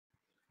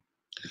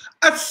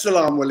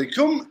Assalamu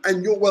alaikum,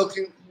 and you're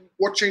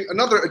watching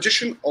another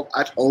edition of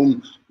At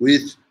Home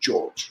with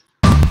George.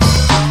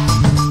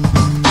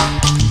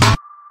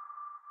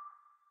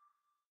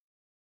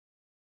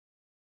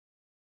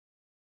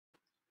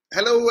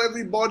 Hello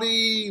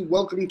everybody,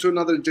 welcome to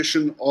another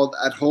edition of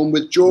At Home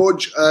with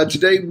George.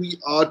 Today we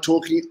are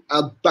talking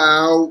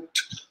about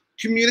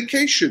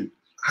communication.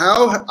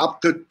 How have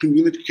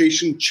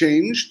communication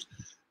changed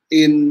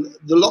in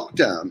the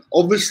lockdown?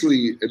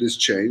 Obviously it has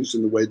changed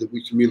in the way that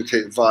we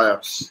communicate via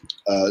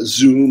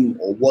Zoom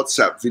or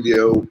WhatsApp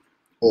video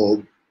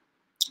or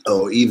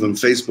even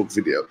Facebook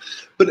video.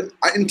 But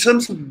in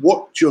terms of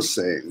what you're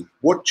saying,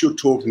 what you're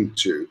talking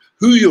to,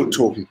 who you're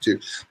talking to,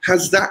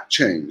 has that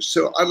changed?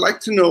 So I'd like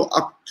to know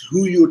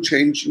who you're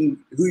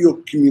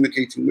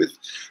communicating with.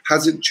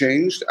 Has it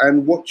changed?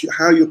 And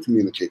how you're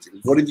communicating?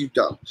 What have you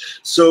done?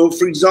 So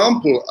for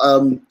example,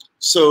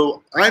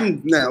 so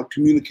I'm now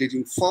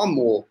communicating far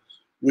more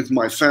with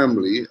my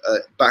family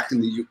back in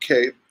the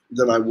UK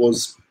than I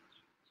was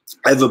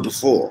ever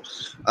before,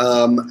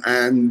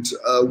 and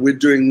we're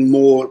doing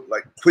more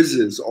like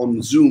quizzes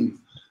on Zoom,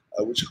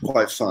 which are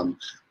quite fun,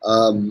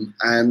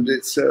 and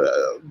it's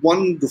a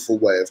wonderful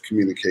way of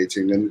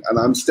communicating, and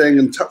I'm staying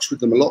in touch with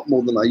them a lot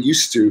more than I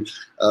used to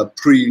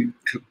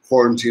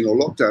pre-quarantine or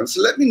lockdown.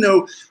 So let me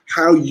know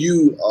how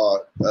you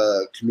are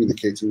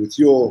communicating with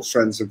your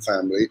friends and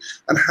family,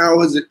 and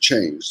how has it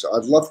changed.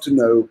 I'd love to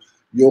know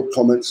your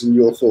comments and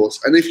your thoughts,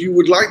 and if you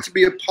would like to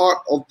be a part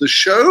of the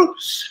show,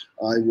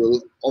 I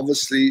will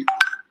obviously,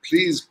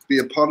 please be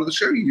a part of the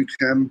show. You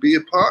can be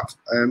a part,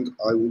 and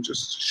I will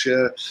just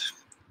share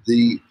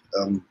the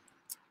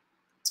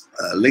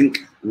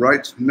link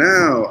right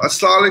now.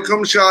 Assalamu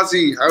alaikum,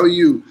 Shazi. How are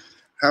you?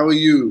 How are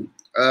you?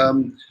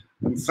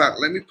 In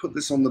fact, let me put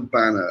this on the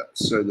banner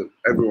so that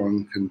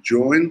everyone can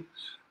join.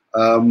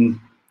 Let me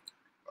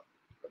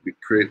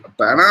create a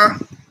banner.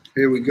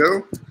 Here we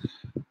go.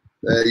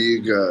 There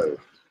you go.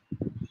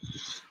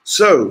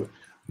 So,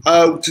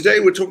 today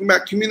we're talking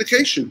about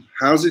communication.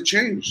 How's it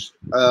changed?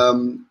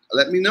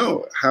 Let me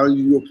know how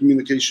your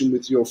communication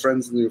with your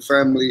friends and your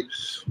family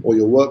or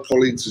your work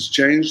colleagues has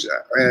changed,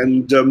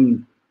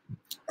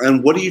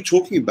 and what are you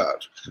talking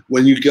about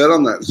when you get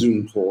on that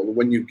Zoom call,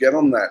 when you get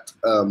on that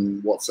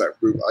WhatsApp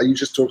group? Are you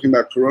just talking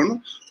about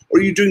Corona, or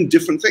are you doing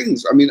different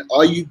things? I mean,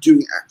 are you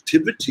doing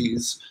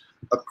activities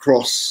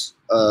across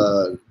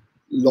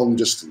long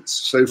distance?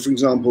 So, for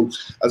example,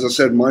 as I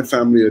said, my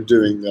family are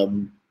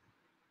doing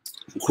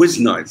quiz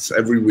nights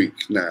every week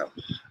now,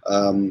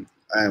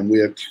 and we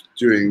are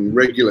doing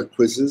regular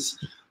quizzes,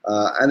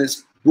 and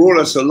it's brought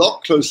us a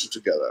lot closer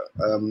together,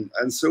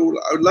 and so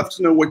I would love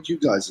to know what you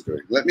guys are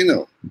doing. Let me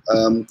know.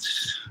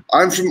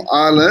 I'm from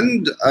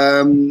Ireland,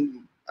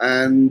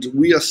 and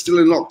we are still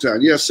in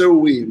lockdown. Yeah, so are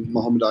we,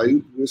 Mohammed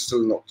Ayub, we're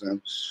still in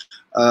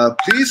lockdown.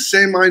 Please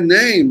say my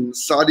name,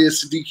 Sadia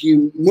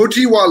Siddiqui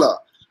Motiwala.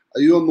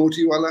 Are you a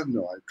Motiwala?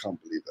 No, I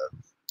can't believe that.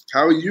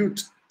 How are you?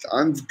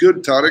 I'm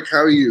good, Tariq.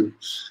 How are you?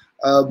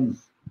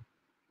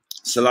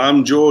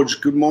 Salam, George.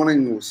 Good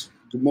morning.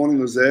 Good morning,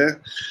 Uzair.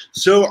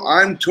 So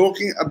I'm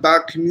talking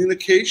about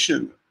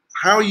communication.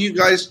 How are you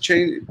guys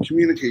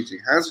communicating?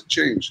 How's it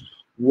changed?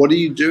 What are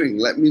you doing?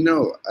 Let me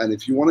know. And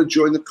if you want to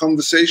join the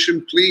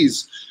conversation,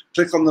 please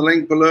click on the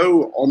link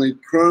below on a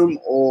Chrome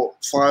or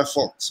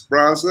Firefox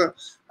browser,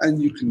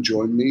 and you can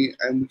join me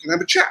and we can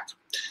have a chat.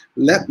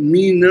 Let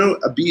me know.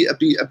 Abi.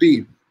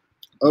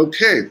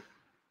 Okay.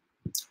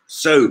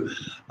 So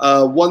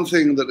one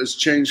thing that has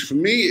changed for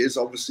me is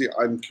obviously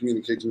I'm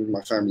communicating with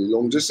my family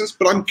long distance,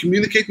 but I'm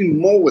communicating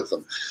more with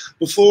them.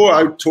 Before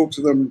I talk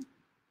to them,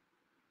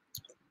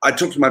 I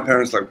talk to my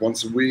parents like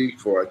once a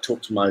week, or I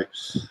talk to my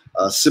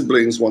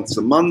siblings once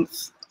a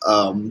month,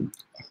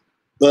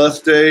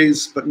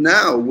 birthdays, but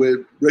now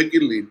we're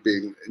regularly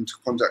being into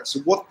contact.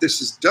 So what this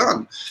has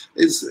done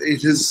is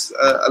it has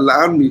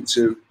allowed me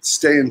to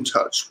stay in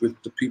touch with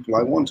the people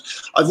I want.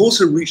 I've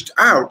also reached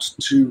out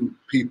to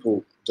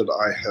people that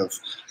I have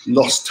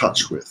lost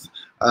touch with,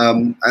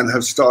 and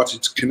have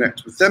started to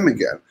connect with them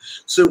again.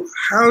 So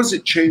how has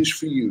it changed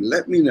for you?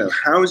 Let me know.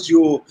 How has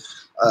your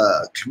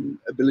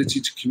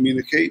ability to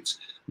communicate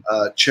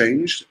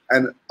changed,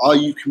 and are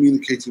you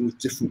communicating with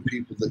different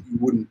people that you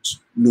wouldn't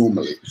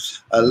normally?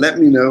 Let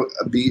me know,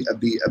 Abi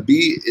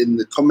in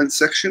the comment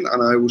section,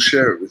 and I will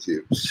share it with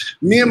you.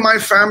 Me and my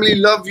family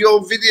love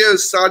your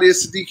videos, Sadia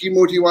Siddiqui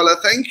Motiwala.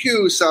 Thank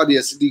you, Sadia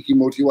Siddiqui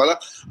Motiwala.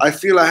 I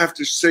feel I have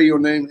to say your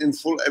name in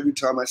full every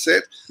time I say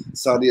it.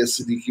 Sadia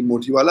Siddiqui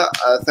Motiwala.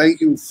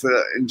 Thank you for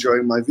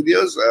enjoying my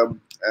videos,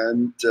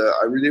 and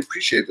I really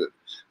appreciate it.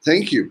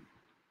 Thank you.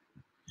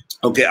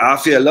 Okay,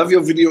 Afia, I love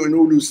your video in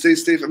Urdu. Stay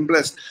safe and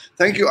blessed.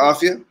 Thank you,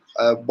 Afia.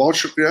 Bahut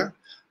shukriya.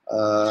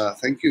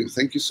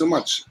 Thank you so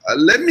much.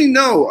 Let me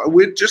know.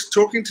 We're just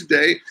talking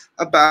today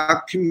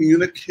about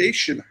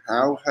communication.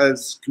 How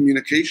has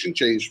communication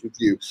changed with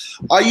you?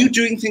 Are you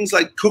doing things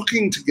like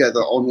cooking together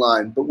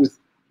online, but with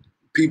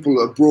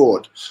people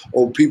abroad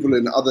or people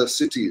in other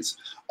cities?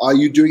 Are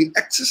you doing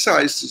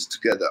exercises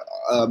together?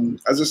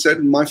 As I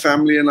said, my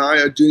family and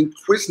I are doing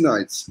quiz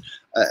nights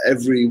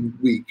every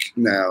week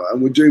now,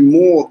 and we're doing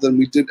more than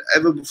we did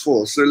ever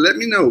before. So let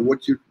me know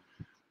what you.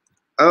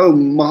 Oh,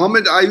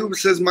 Muhammad Ayub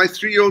says, my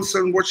 3-year-old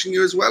son watching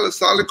you as well.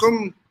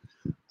 Assalamualaikum,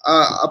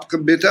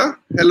 Apka Beta.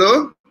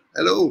 Hello,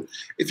 hello.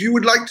 If you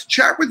would like to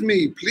chat with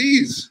me,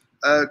 please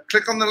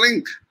click on the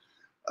link,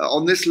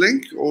 on this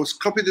link, or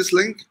copy this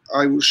link.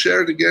 I will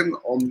share it again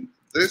on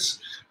this,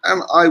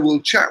 and I will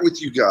chat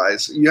with you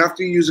guys. You have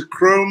to use a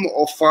Chrome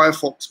or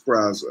Firefox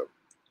browser.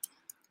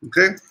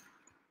 Okay?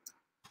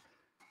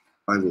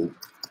 I will.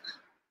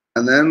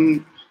 And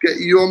then get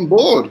you on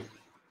board.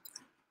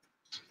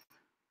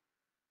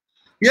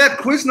 Yeah,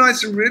 quiz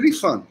nights are really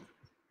fun.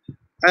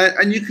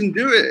 And you can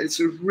do it. It's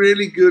a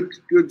really good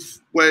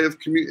way of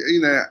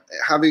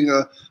having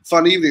a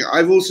fun evening.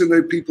 I've also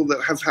known people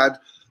that have had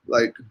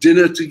like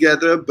dinner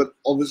together, but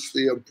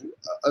obviously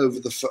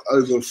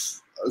over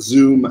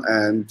Zoom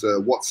and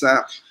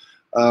WhatsApp.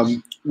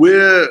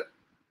 We're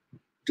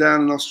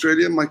down in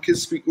Australia. My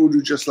kids speak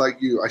Urdu just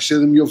like you. I show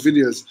them your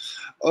videos.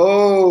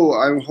 Oh,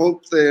 I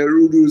hope their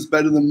Urdu is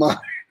better than mine.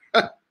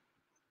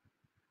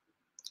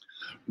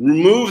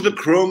 Remove the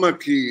chroma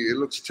key. It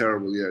looks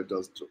terrible. Yeah, it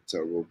does look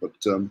terrible. But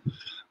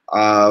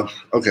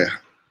okay,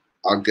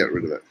 I'll get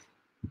rid of it.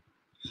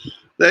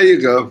 There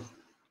you go.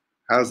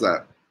 How's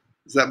that?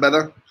 Is that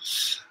better?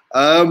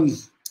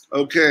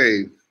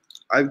 Okay.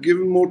 I've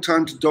given more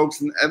time to dogs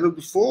than ever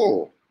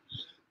before.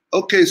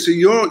 Okay, so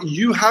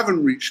you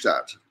haven't reached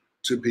out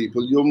to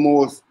people. You're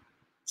more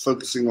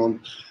focusing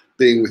on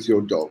being with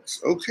your dogs.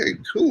 Okay,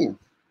 cool.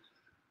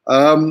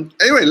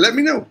 Anyway, let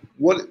me know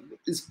what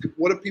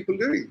are people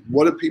doing?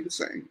 What are people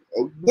saying?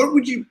 What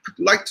would you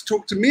like to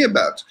talk to me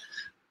about?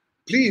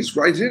 Please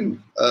write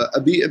in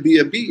abi,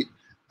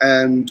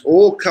 and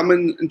or come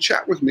in and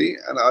chat with me.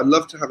 And I'd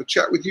love to have a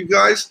chat with you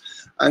guys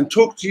and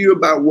talk to you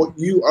about what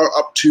you are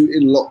up to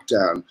in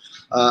lockdown.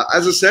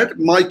 As I said,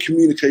 my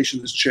communication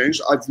has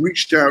changed. I've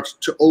reached out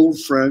to old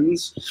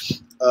friends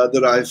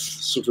that I've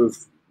sort of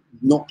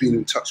not been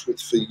in touch with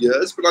for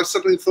years, but I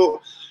suddenly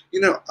thought,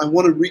 I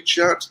want to reach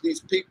out to these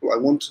people. I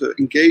want to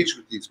engage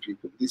with these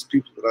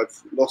people that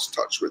I've lost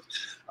touch with.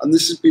 And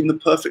this has been the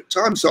perfect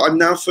time. So I'm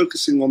now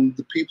focusing on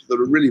the people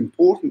that are really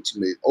important to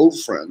me, old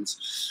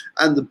friends,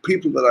 and the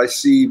people that I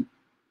see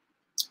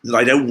that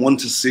I don't want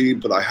to see,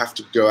 but I have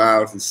to go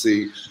out and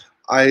see.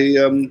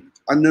 I'm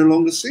no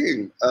longer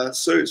seeing.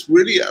 So it's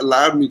really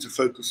allowed me to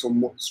focus on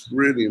what's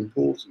really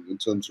important in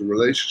terms of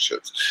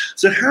relationships.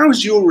 So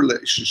how's your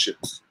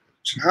relationships?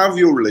 How have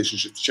your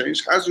relationships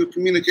changed? How's your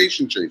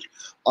communication changed?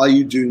 Are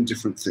you doing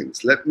different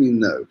things? Let me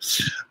know.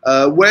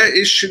 Where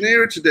is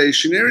Shanira today?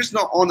 Shanira is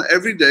not on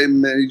every day,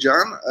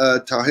 Marijan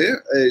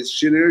Tahir.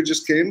 Shanira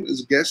just came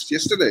as a guest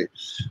yesterday.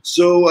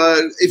 So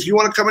if you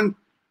want to come and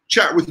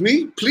chat with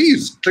me,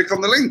 please click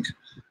on the link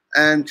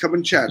and come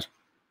and chat.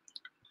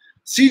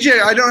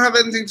 CJ, I don't have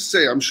anything to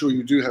say. I'm sure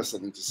you do have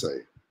something to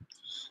say.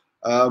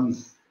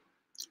 I'm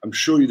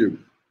sure you do.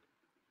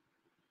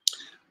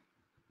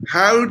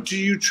 How do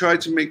you try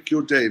to make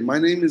your day? My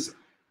name is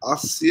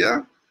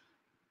Asya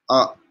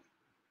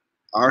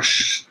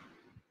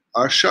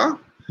Arsha,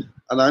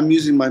 and I'm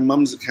using my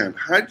mum's account.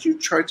 How do you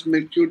try to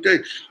make your day?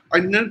 I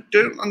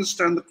don't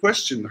understand the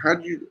question. How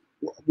do you?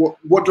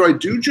 What do I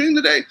do during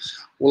the day?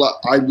 Well,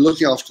 I'm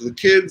looking after the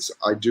kids.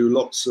 I do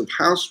lots of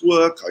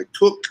housework. I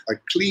cook. I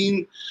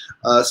clean.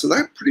 So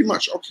that pretty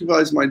much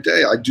occupies my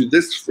day. I do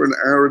this for an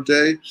hour a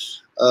day.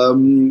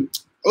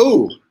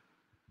 Oh,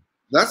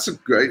 that's a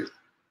great.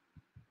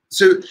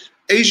 So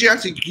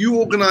Asiatic, you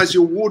organize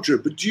your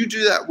wardrobe, but do you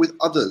do that with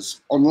others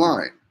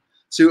online?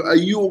 So are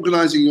you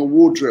organizing your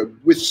wardrobe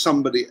with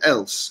somebody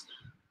else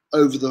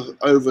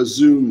over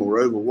Zoom or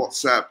over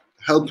WhatsApp,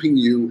 helping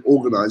you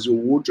organize your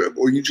wardrobe,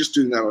 or are you just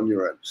doing that on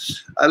your own?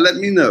 Let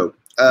me know,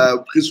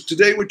 because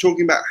today we're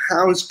talking about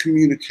how has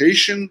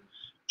communication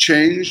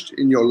changed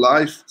in your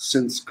life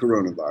since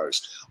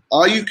coronavirus.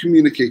 Are you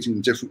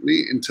communicating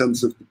differently in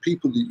terms of the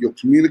people that you're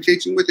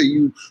communicating with? Are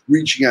you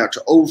reaching out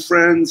to old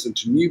friends and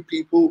to new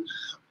people?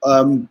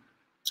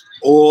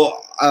 Or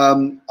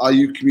are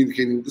you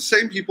communicating with the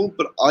same people,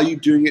 but are you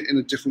doing it in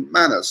a different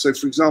manner? So,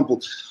 for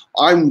example,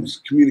 I'm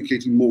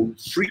communicating more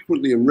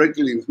frequently and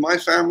regularly with my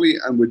family,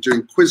 and we're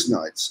doing quiz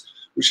nights,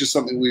 which is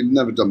something we've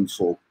never done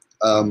before.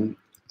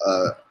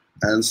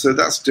 And so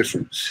that's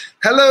different.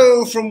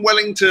 Hello from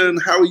Wellington.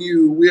 How are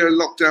you? We are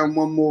locked down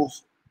one more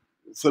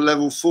for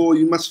level 4.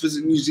 You must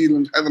visit New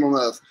Zealand, heaven on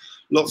earth.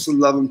 Lots of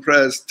love and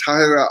prayers.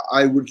 Tahira,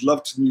 I would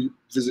love to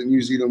visit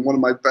New Zealand. One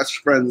of my best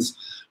friends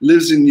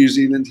lives in New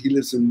Zealand. He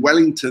lives in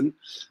Wellington,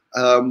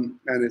 and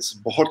it's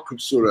Bahut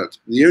Khubsurat.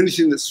 The only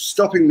thing that's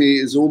stopping me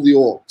is all the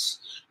orcs,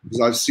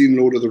 because I've seen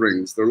Lord of the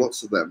Rings. There are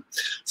lots of them.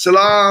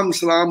 Salam,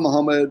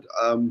 Muhammad.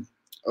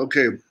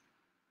 Okay.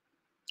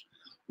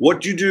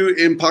 What do you do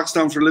in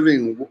Pakistan for a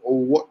living, or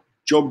what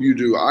job you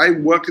do? I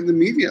work in the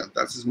media.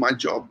 That is my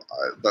job.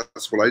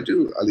 That's what I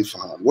do, Ali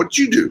Fahan. What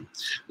do you do?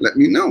 Let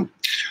me know.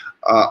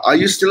 Are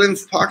you still in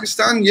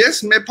Pakistan?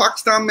 Yes, मैं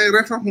Pakistan में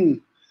रहता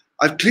हूँ.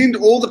 I've cleaned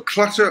all the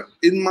clutter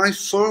in my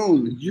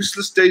phone,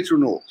 useless data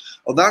and all.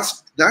 Oh,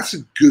 that's a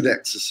good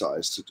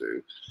exercise to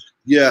do.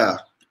 Yeah,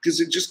 because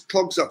it just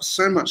clogs up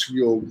so much of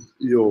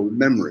your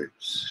memory.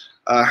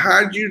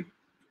 How do you?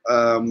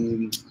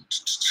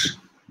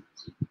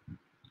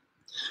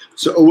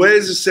 So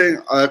Awais is saying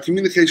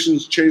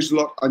communications changed a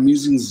lot. I'm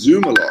using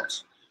Zoom a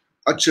lot.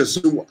 Achha,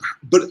 so,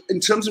 but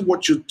in terms of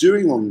what you're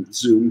doing on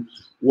Zoom,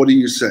 what are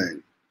you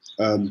saying?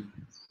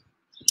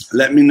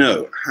 Let me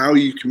know. How are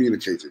you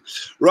communicating?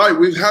 Right,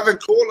 we have a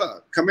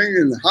caller coming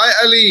in. Hi,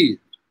 Ali.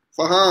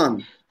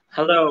 Fahan.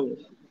 Hello.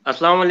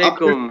 Assalamu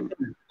alaikum.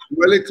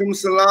 Walaikum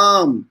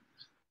salam.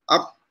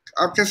 आप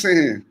कैसे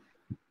हैं?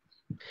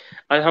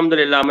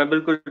 अल्हम्दुलिल्लाह मैं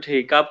बिल्कुल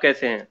ठीक. आप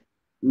कैसे हैं?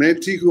 मैं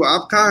ठीक हूँ.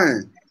 आप कहाँ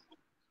हैं?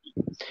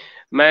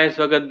 मैं इस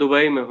वक्त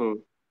दुबई में हूँ.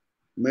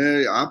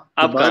 आप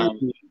कहाँ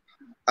हैं?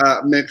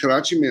 मैं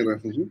कराची में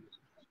रहता हूँ.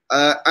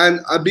 And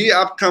अभी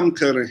आप काम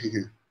कर रहे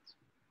हैं?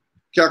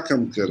 क्या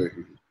काम कर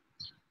रहे हैं?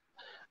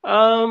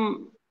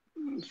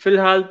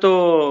 फिलहाल तो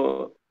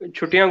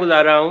छुट्टियां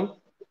गुजार रहा हूँ.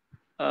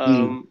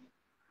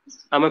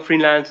 I'm a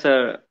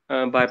freelancer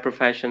by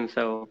profession,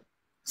 so.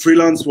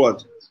 Freelance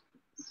what?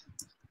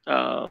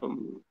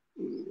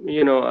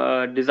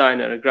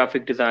 Designer, a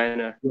graphic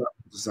designer.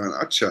 Designer,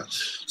 acha.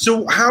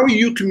 So how are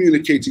you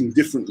communicating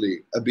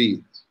differently,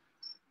 Abi?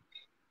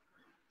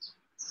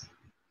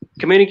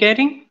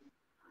 Communicating?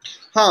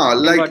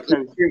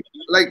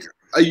 Like,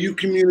 are you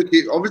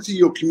communicating? Obviously,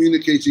 you're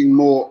communicating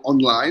more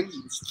online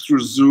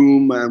through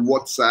Zoom and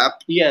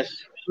WhatsApp. Yes.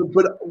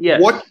 But yes.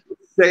 What you're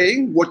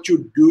saying, what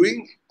you're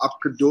doing,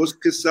 आपका दोस्त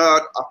के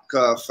साथ,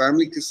 आपका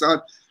family के साथ,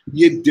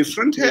 ये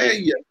different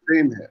है या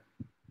same है?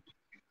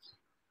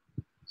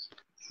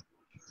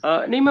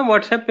 नहीं, मैं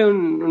WhatsApp पे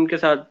उनके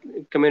साथ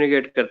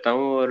communicate करता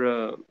हूँ और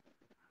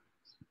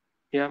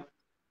Yeah.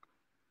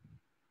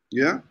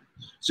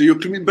 So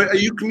but are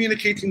you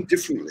communicating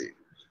differently?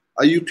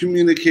 Are you doing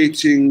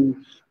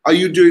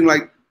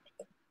like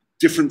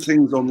different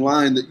things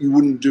online that you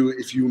wouldn't do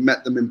if you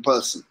met them in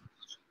person?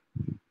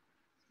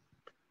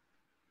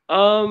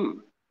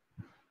 No,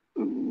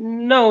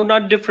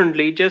 not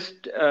differently,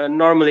 just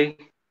normally,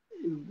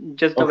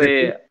 just the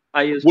way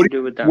I used to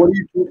do with them. What are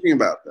you talking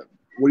about then?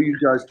 What are you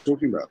guys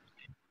talking about?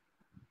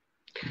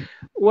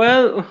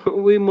 Well,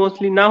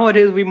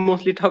 nowadays we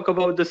mostly talk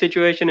about the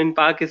situation in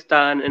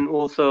Pakistan, and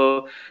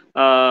also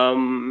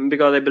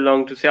because I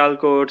belong to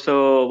Sialkot,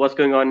 so what's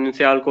going on in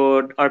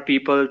Sialkot? Are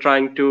people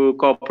trying to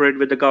cooperate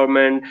with the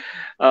government?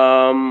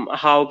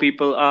 How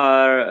people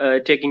are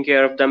taking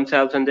care of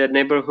themselves and their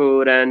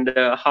neighborhood, and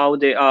how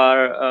they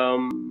are,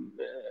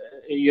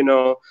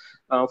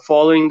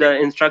 following the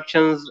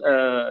instructions,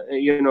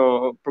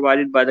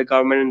 provided by the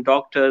government and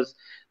doctors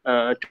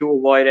to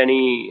avoid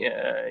any,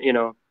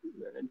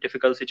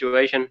 difficult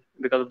situation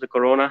because of the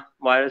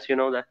coronavirus,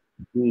 that.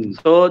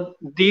 So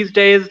these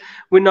days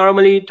we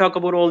normally talk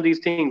about all these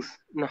things.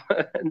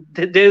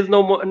 There is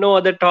no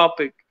other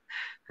topic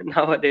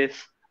nowadays.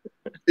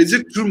 Is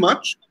it too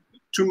much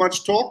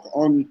talk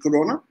on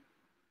corona?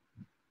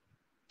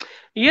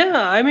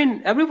 Yeah, I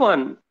mean,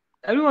 everyone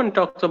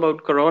talks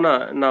about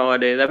corona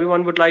nowadays.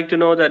 Everyone would like to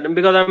know that,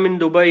 because I'm in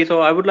Dubai, so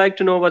I would like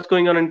to know what's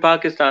going on in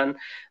Pakistan,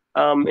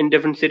 in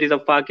different cities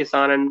of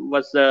Pakistan, and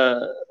what's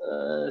the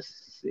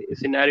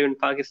scenario in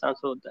Pakistan.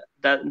 So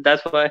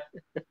that's why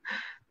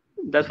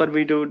that's what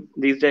we do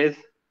these days.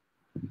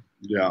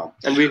 Yeah,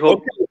 and we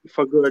hope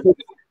for good.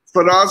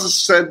 Faraz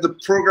said the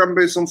program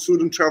based on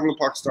food and travel in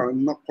Pakistan.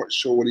 I'm not quite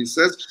sure what he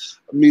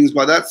means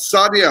by that.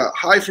 Sadia,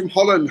 hi from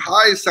Holland.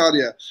 Hi,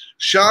 Sadia.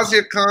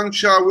 Shazia Khan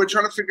Shah, we're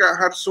trying to figure out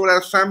how to sort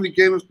out a family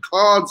game of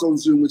cards on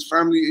Zoom with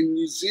family in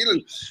New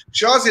Zealand.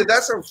 Shazia,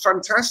 that's a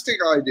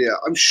fantastic idea.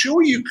 I'm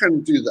sure you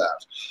can do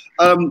that.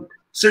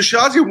 So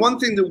Shazia, one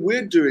thing that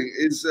we're doing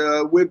is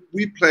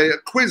we play a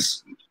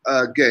quiz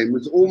game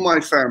with all my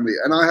family.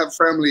 And I have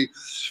family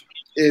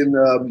in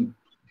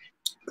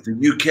the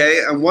UK,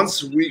 and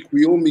once a week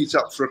we all meet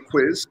up for a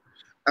quiz.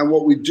 And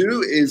what we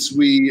do is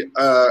we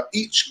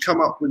each come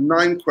up with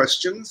 9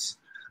 questions,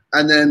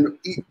 and then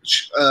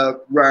each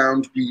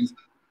round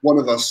one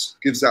of us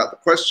gives out the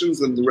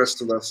questions and the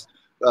rest of us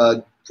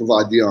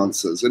provide the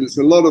answers. And it's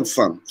a lot of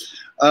fun.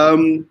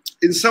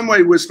 In some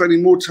way, we're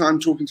spending more time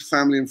talking to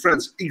family and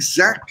friends.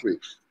 Exactly.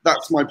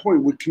 That's my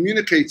point. We're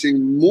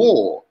communicating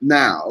more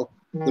now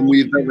than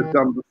we've ever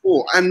done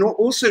before. And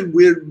also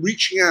we're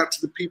reaching out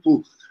to the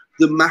people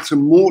that matter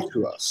more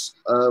to us.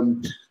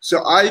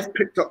 So I've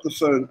picked up the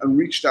phone and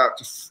reached out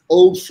to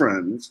old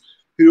friends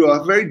who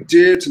are very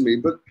dear to me,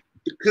 but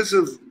because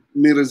of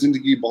Mera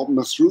Zindagi Bahut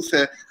Masroof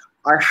hai,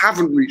 I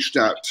haven't reached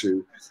out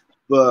to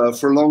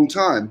for a long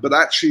time. But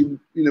actually,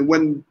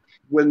 when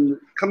it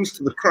comes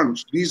to the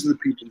crunch, these are the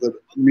people that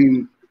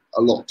mean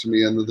a lot to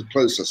me and are the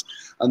closest.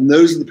 And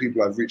those are the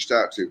people I've reached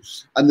out to.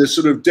 And the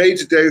sort of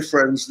day-to-day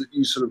friends that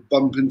you sort of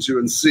bump into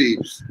and see,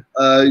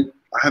 I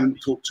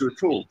haven't talked to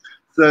at all.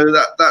 So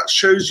that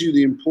shows you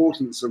the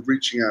importance of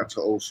reaching out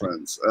to old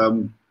friends.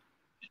 Do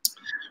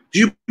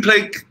you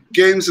play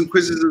games and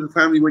quizzes as a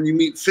family when you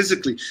meet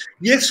physically?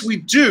 Yes, we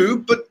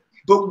do, but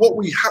what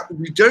we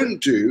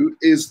don't do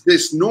is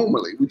this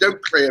normally. We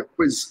don't play a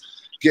quiz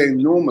game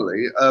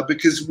normally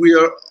because we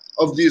are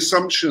of the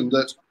assumption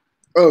that,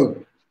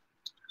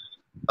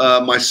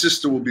 my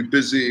sister will be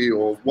busy,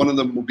 or one of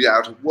them will be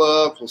out of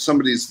work, or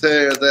somebody's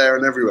there,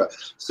 and everywhere.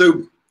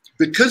 So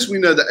because we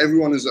know that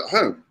everyone is at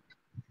home,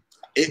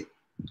 it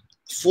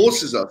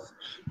forces us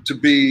to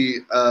be,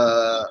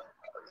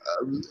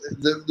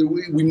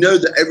 we know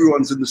that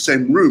everyone's in the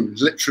same room,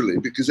 literally,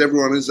 because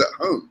everyone is at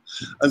home.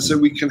 And so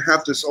we can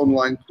have this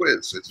online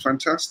quiz. It's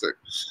fantastic.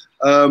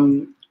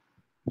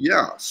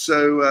 Yeah,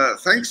 so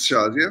thanks,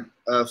 Shazia,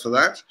 for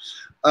that.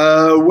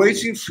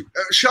 Waiting for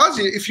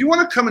Shazia, if you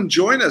want to come and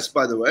join us,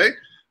 by the way,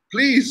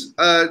 please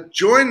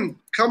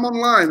come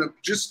online.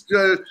 Just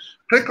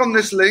click on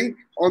this link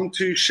on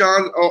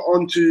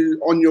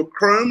your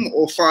Chrome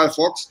or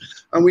Firefox,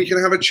 and we can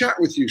have a chat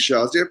with you,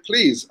 Shazia.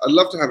 Please, I'd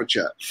love to have a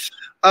chat.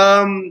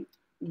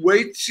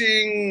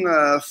 Waiting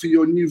for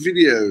your new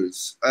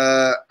videos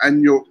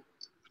and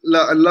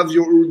I love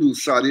your Urdu,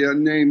 Sadia.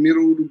 Nee, mera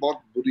Urdu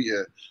bahut buri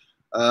hai.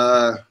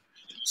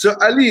 So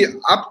Ali,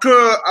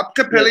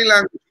 आपका पहली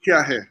language क्या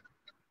है?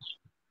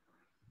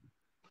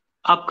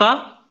 आपका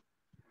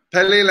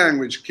पहली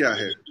language क्या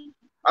है?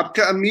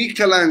 आपका अम्मी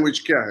का language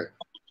क्या है?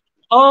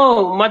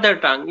 Oh, mother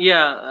tongue.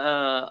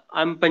 Yeah,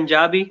 I'm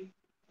Punjabi,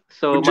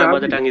 so Punjabi. My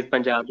mother tongue is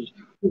Punjabi.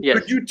 Yes.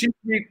 Could you teach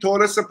me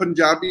थोड़ा सा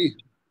Punjabi?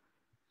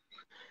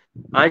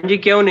 हाँ जी,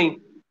 क्यों नहीं?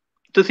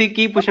 तुसी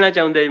की पूछना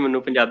चाहते हो मुझे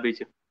पंजाबी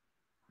च?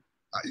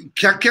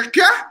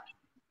 क्या?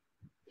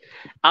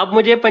 आप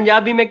मुझे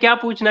पंजाबी में क्या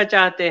पूछना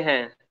चाहते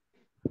हैं?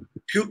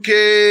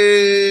 क्योंकि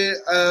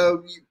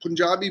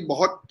पंजाबी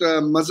बहुत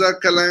मजा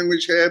का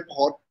language है,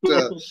 बहुत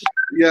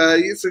yeah,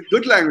 it's a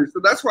good language, so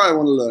that's why I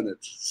want to learn it.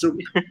 So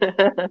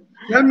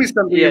tell me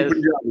something in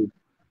Punjabi.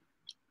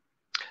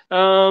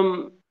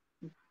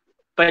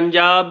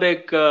 Punjab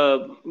एक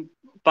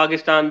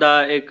पाकिस्तान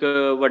दा एक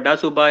वड्डा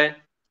सूबा है,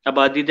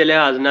 आबादी दे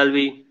लिहाज नाल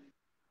भी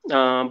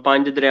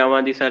 5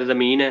 दरियावां दी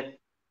सरजमीन है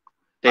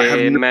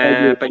ते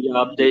मैं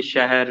पंजाब दे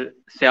शहर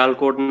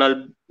सियालकोट नाल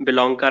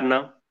बिलोंग करना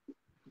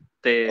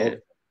ते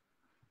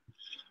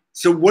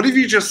So what have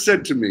you just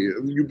said to me?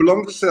 You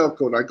belong to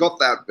Sialkot. I got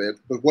that bit,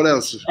 but what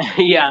else?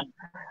 Yeah,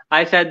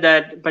 I said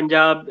that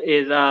Punjab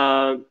is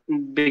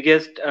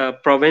biggest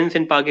province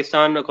in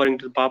Pakistan according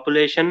to the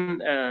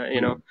population,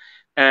 you know,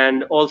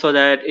 and also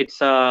that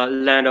it's a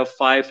land of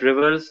 5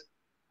 rivers,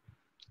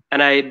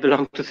 and I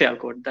belong to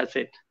Sialkot. That's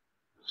it.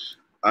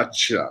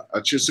 Acha.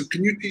 So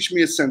can you teach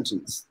me a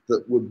sentence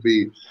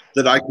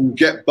that I can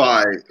get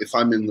by if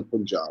I'm in the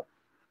Punjab?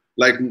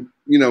 Like,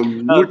 you know,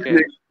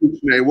 okay.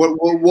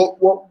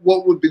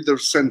 What would be the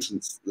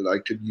sentence that I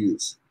could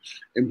use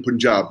in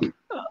Punjabi?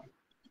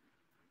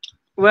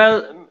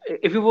 Well,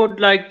 if you would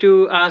like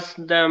to ask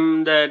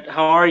them that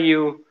how are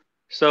you,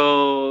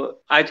 so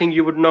I think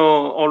you would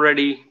know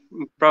already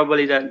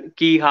probably that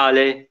ki haal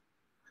hai.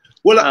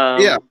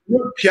 Well, yeah,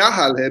 not kya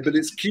haal hai, but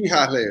it's ki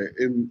haal hai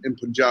in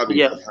Punjabi.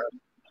 Yes.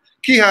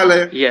 Ki haal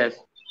hai? Yes.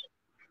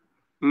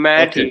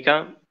 Main theek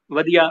haan,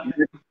 vadiya.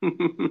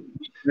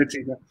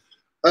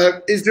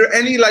 Is there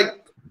any like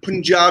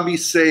Punjabi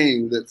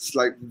saying that's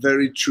like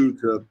very true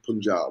to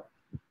Punjab?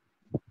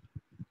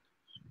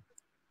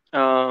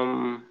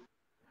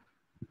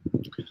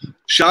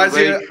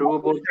 Shazia,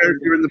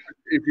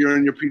 if you're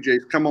in your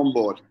PJs, come on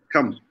board.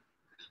 Come.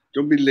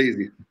 Don't be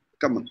lazy.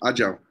 Come on,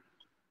 Ajao.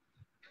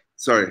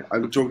 Sorry,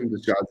 I'm talking to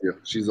Shazia.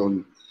 She's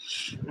on.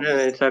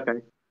 It's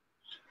okay.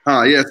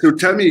 Yeah, so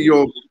tell me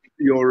your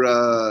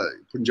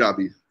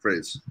Punjabi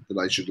phrase that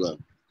I should learn.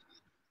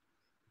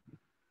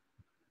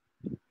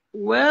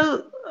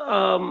 Well,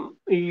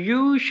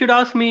 you should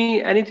ask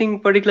me anything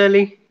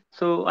particularly,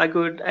 so I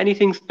could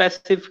anything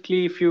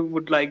specifically if you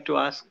would like to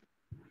ask.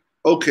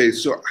 Okay,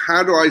 so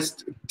how do I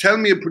tell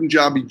me a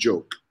Punjabi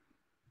joke?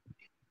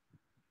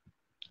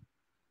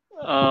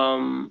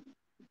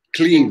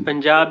 Clean.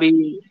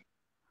 Punjabi.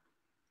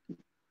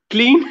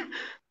 Clean?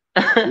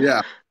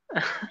 Yeah.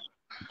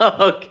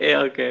 Okay.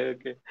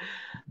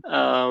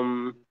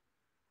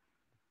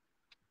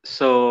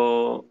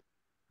 So.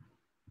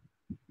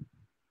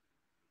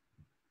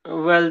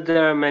 Well,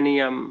 there are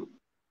many.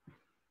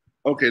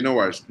 Okay, no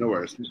worries. Don't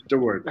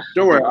worry.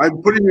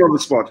 I'm putting you on the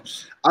spot.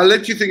 I'll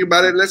let you think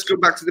about it. Let's go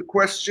back to the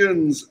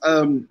questions.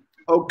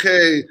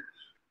 Okay.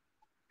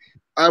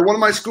 One of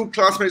my school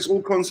classmates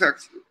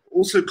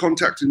also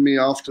contacted me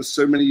after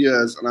so many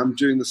years, and I'm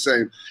doing the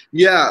same.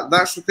 Yeah,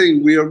 that's the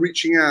thing. We are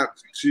reaching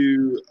out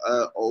to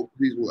old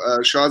people.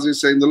 Shazia is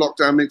saying the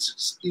lockdown makes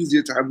it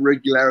easier to have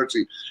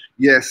regularity.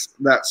 Yes,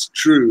 that's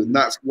true. And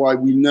that's why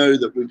we know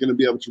that we're going to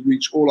be able to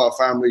reach all our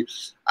family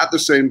at the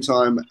same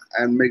time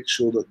and make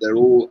sure that they're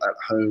all at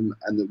home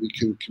and that we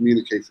can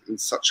communicate in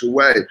such a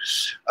way.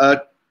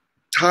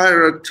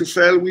 Tyra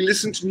Tufel, we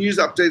listen to news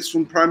updates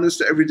from Prime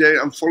Minister every day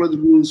and follow the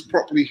rules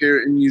properly here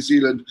in New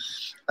Zealand.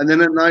 And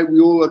then at night, we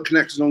all are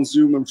connected on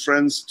Zoom and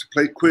friends to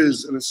play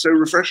quiz, and it's so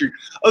refreshing.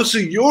 Oh, so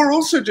you're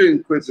also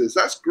doing quizzes.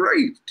 That's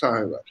great,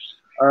 Tyra.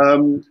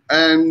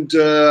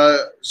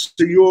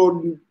 So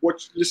you're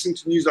listening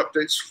to news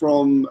updates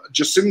from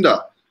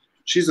Jacinda.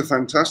 She's a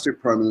fantastic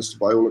Prime Minister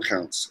by all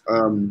accounts.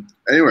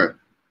 Anyway,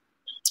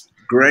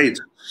 great.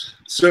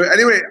 So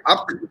anyway,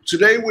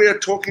 today we are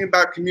talking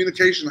about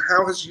communication.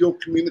 How has your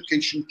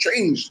communication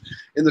changed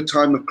in the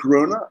time of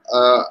Corona?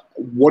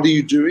 What are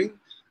you doing?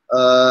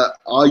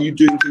 Are you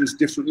doing things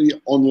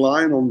differently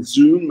online, on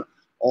Zoom,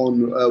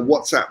 on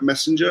WhatsApp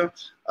Messenger?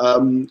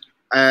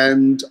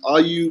 And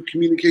are you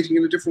communicating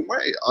in a different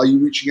way? Are you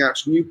reaching out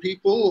to new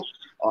people?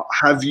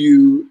 Are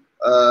you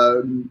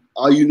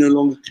no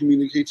longer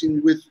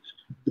communicating with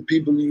the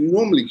people you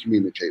normally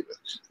communicate with?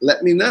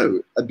 Let me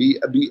know. Abi.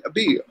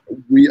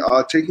 We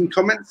are taking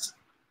comments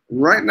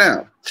right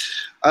now.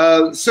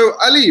 So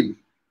Ali,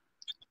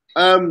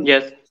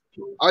 Yes.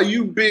 Are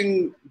you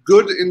being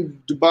good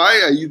in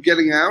Dubai? Are you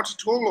getting out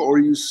at all, or are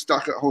you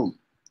stuck at home?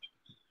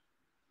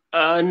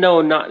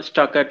 No, not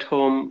stuck at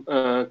home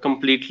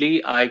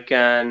completely. I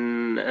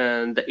can,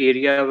 the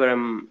area where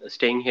I'm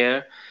staying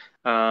here,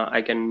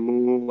 I can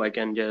move. I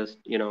can just,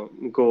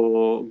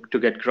 go to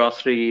get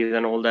groceries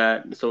and all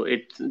that. So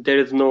there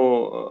is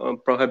no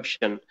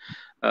prohibition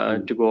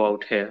to go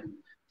out here.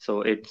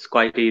 So it's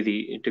quite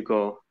easy to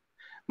go.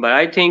 But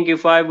I think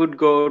if I would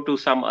go to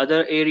some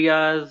other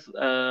areas,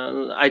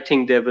 I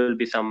think there will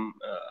be some.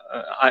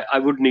 I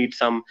would need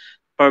some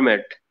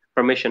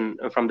permission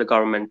from the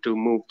government to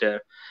move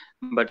there.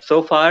 But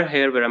so far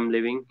here where I'm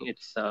living,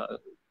 it's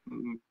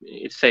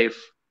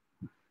safe.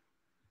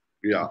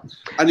 Yeah.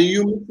 And are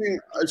you missing?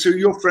 So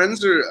your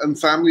friends and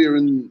family are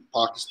in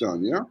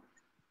Pakistan, yeah?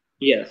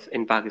 Yes,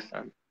 in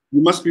Pakistan.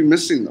 You must be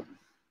missing them.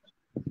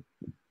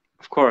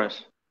 Of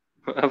course.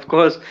 Of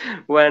course,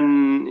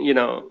 when,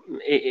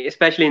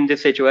 especially in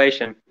this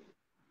situation,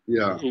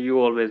 yeah, you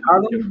always How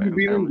miss long your have you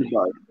been family. in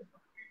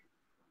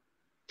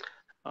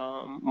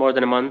Dubai? More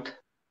than a month.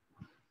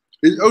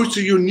 Oh, so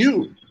you're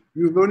new.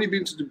 You've only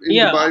been to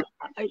Dubai?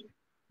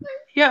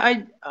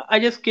 I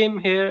just came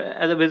here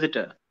as a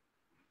visitor.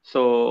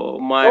 So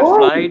my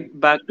flight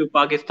back to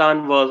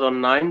Pakistan was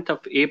on 9th of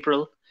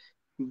April,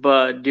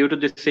 but due to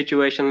this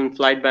situation,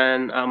 flight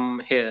ban, I'm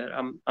here.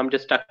 I'm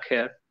just stuck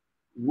here.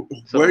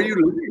 Where are you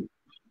living?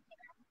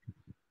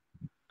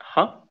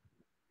 Huh?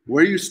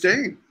 Where are you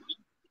staying?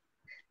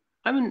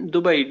 I'm in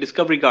Dubai,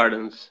 Discovery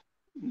Gardens.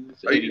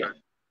 This area.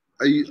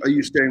 Are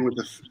you staying with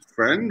a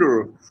friend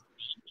or?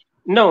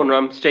 No,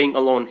 I'm staying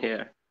alone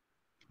here.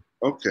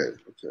 Okay.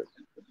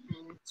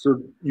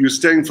 So you're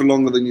staying for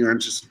longer than you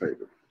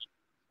anticipated.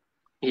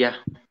 Yeah.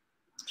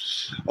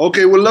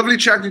 Okay, well, lovely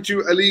chatting to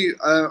you, Ali.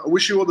 I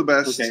wish you all the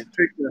best. Okay.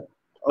 Take care.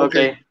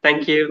 Okay.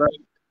 Thank you.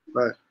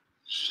 Bye.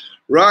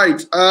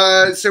 Right.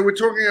 So we're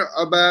talking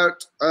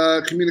about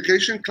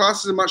communication.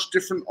 Classes are much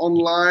different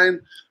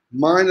online.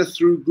 Mine are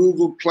through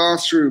Google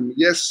Classroom.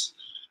 Yes.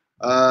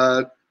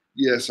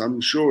 Yes,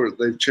 I'm sure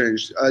they've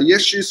changed.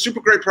 Yes, she is super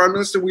great Prime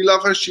Minister. We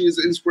love her. She is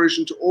an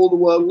inspiration to all the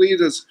world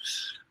leaders.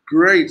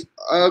 Great.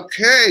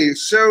 Okay,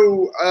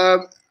 so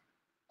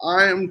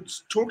I am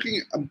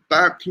talking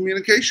about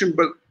communication,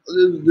 but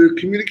the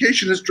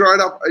communication has dried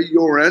up at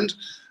your end.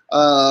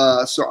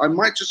 So I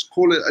might just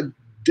call it a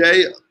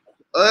day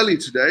early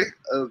today,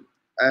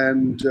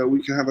 and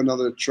we can have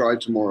another try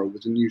tomorrow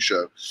with a new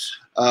show.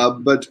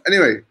 But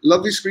anyway,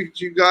 lovely speaking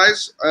to you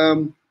guys.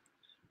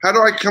 How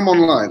do I come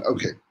online?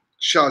 Okay,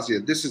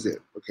 Shazia, this is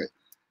it. Okay,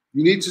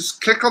 you need to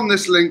click on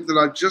this link that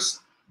I'm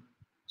just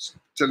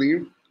telling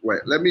you.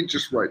 Wait, let me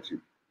just write to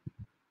you.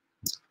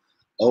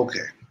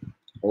 Okay,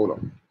 hold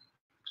on.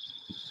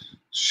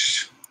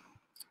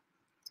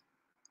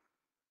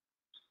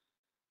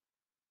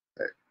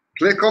 Okay.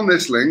 Click on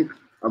this link.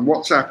 I'm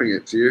WhatsApping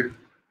it to you,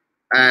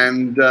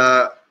 and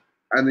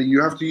then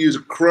you have to use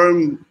a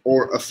Chrome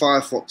or a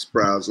Firefox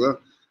browser,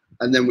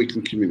 and then we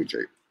can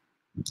communicate.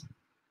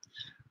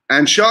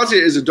 And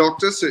Shazia is a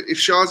doctor, so if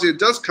Shazia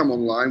does come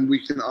online, we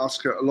can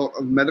ask her a lot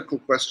of medical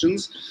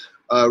questions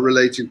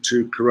related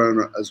to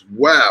Corona as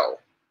well.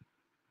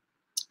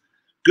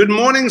 Good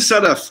morning,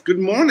 Sadaf. Good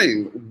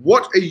morning.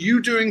 What are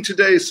you doing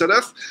today,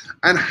 Sadaf?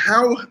 And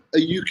how are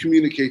you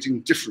communicating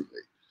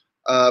differently?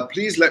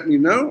 Please let me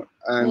know,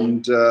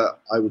 and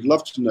I would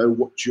love to know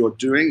what you're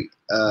doing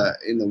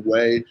in a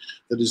way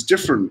that is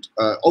different.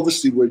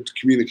 Obviously, we're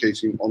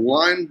communicating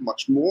online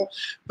much more,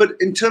 but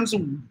in terms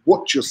of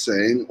what you're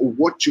saying or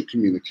what you're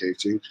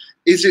communicating,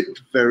 is it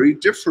very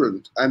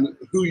different? And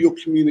who you're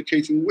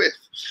communicating with?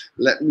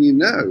 Let me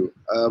know.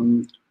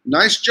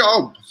 Nice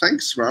job.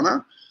 Thanks,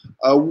 Rana.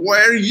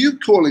 Where are you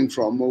calling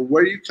from, or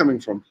where are you coming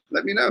from?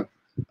 Let me know.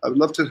 I would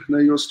love to know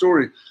your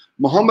story.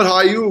 Muhammad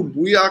Hayub,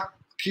 we are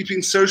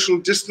keeping social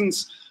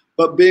distance,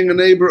 but being a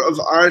neighbor of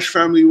Irish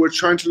family, we're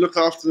trying to look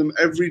after them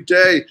every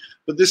day.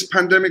 But this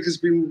pandemic has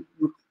been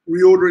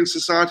reordering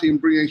society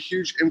and bringing a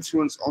huge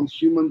influence on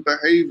human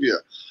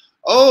behavior.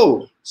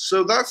 Oh,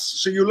 so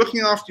you're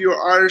looking after your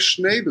Irish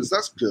neighbors.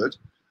 That's good.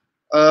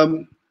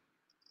 And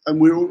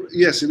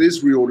yes, it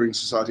is reordering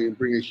society and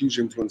bringing a huge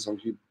influence on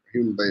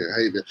human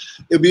behavior.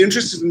 It'll be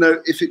interesting to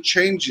know if it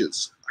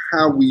changes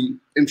how we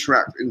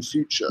interact in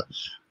future.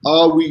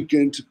 Are we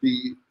going to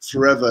be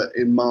forever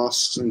in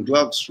masks and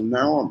gloves from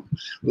now on?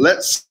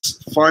 Let's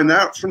find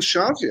out from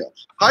Shazia.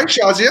 Hi,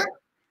 Shazia.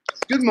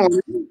 Good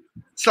morning.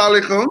 Assalamu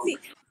alaikum.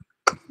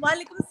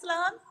 Walaikum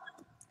assalam.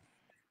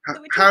 So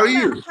we're How are talking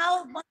you? about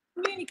how my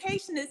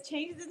communication has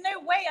changed. There's no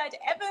way I'd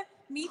ever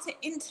meet an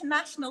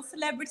international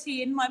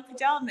celebrity in my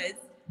pajamas.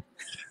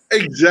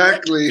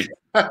 Exactly.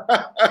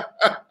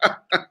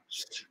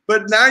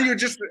 But now you're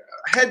just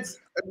heads.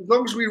 As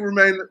long as we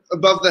remain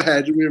above the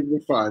head, we're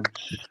fine.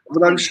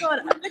 But Oh my God,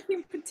 I'm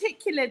looking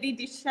particularly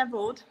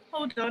dishevelled.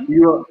 Hold on.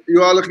 You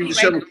are looking Anyway.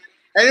 disheveled.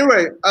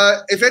 Anyway,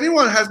 if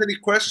anyone has any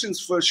questions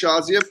for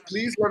Shazia,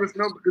 please let us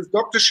know, because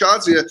Dr.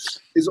 Shazia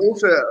is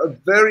also a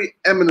very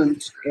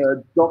eminent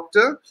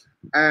doctor,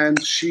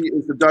 and she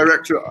is the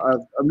director,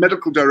 a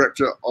medical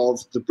director of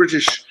the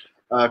British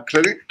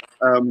Clinic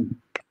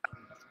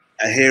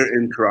here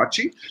in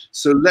Karachi.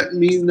 So let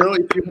me know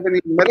if you have any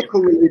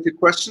medical related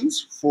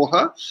questions for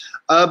her.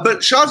 But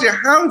Shazia,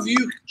 how have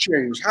you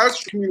changed?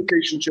 How's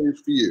communication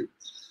changed for you?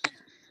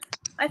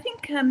 I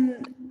think,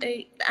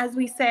 as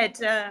we said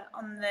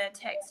on the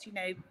text, you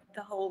know,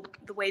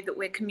 the way that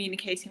we're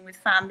communicating with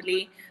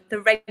family, the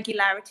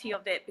regularity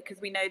of it,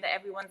 because we know that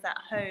everyone's at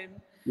home.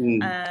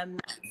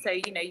 So,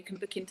 you know, you can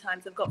book in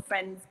times. I've got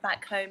friends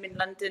back home in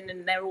London,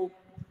 and they're all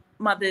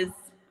mothers,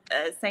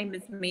 same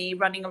as me,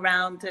 running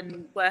around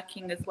and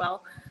working as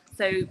well.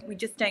 So we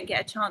just don't get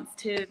a chance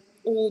to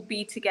all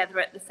be together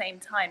at the same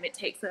time. It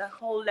takes a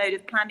whole load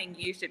of planning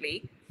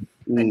usually.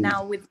 But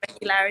now with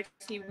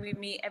regularity, we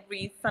meet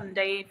every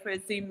Sunday for a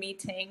Zoom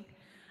meeting,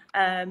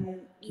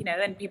 you know,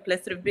 and people are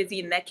sort of busy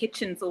in their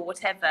kitchens or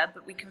whatever,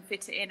 but we can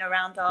fit it in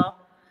around our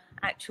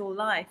actual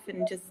life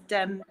and just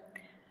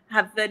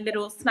have the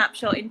little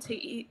snapshot into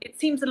it.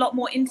 Seems a lot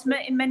more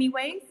intimate in many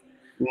ways,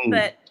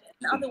 but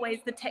in other ways,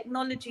 the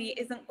technology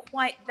isn't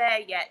quite there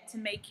yet to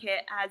make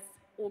it as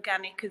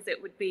organic as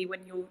it would be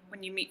when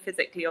you meet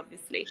physically,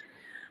 obviously.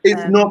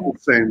 It's not the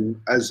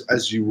same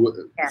as you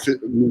were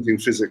meeting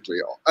physically,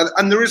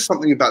 and there is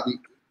something about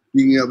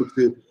being able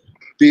to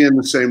be in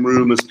the same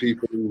room as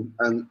people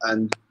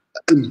and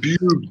imbue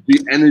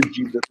the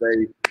energy that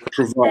they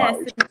provide.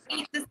 Yes, and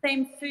eat the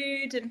same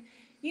food, and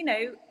you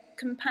know,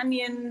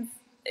 companions.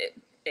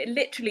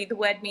 Literally, the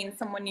word means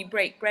someone you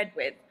break bread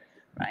with,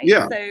 right?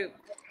 Yeah. So,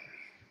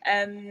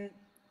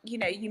 you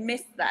know, you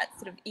miss that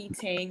sort of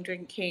eating,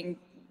 drinking,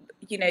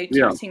 you know,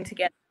 chatting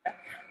together.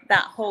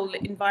 That whole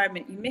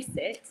environment, you miss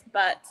it,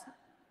 but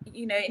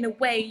you know, in a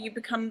way you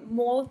become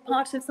more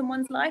part of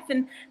someone's life.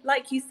 And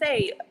like you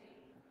say,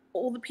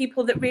 all the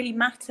people that really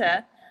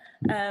matter,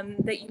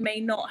 that you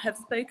may not have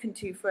spoken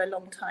to for a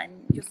long time,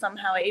 you're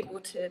somehow able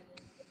to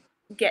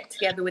get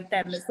together with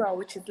them as well,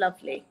 which is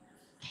lovely.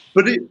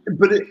 But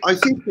I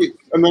think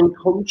it's an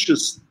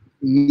unconscious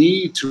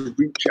need to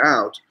reach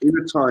out in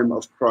a time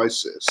of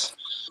crisis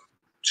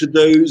to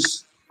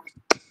those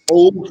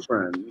old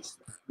friends,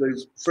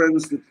 those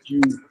friends that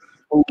you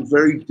hold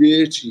very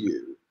dear to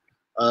you,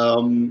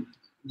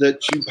 that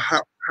you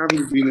perhaps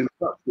haven't been in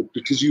touch with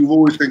because you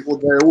always think, well,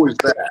 they're always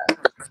there.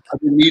 I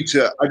don't need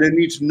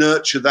to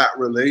nurture that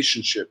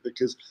relationship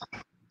because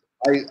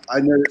I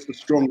know it's a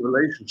strong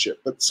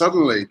relationship. But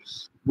suddenly,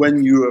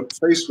 when you are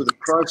faced with a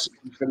crisis,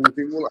 you can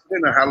think, well, I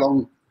don't know how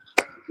long.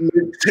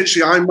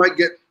 Potentially, I might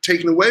get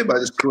taken away by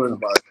this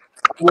coronavirus.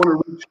 I want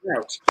to reach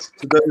out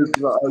to those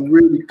that I'm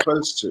really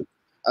close to.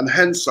 And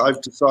hence,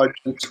 I've decided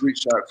to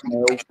reach out to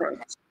my old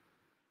friends.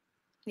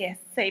 Yes,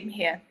 same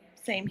here.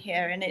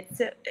 And it's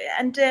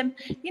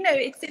you know,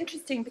 it's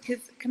interesting because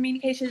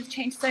communication has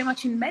changed so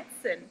much in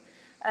medicine.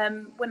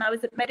 When I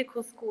was at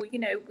medical school, you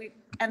know,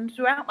 and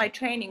throughout my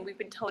training, we've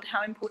been told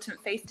how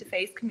important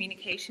face-to-face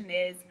communication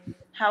is,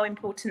 how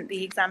important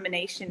the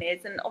examination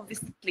is, and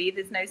obviously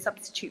there's no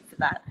substitute for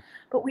that.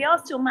 But we are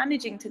still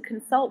managing to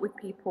consult with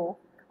people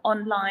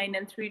online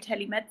and through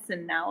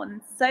telemedicine now, and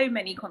so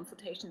many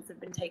consultations have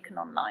been taken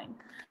online,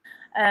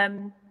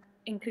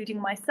 including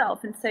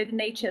myself. And so the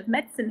nature of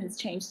medicine has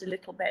changed a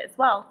little bit as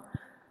well,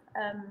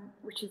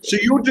 which is so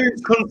you're doing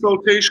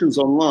consultations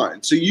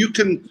online, so you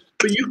can,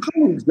 but you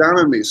can't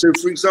examine me. So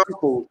for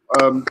example,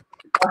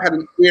 if I had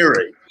an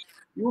earache,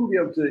 you wouldn't be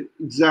able to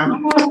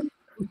examine me.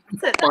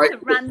 So that's a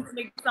random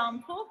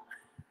example.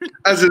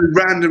 As a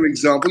random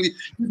example,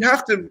 you'd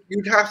have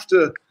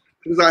to,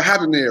 because I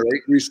had an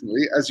earache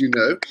recently, as you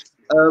know,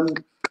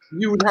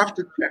 you would have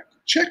to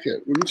check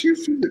it, wouldn't you,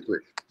 physically?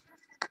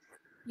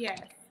 Yes.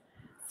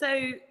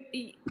 So,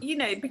 you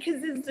know,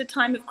 because this is a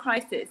time of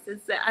crisis,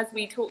 as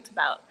we talked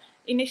about,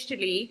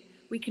 initially,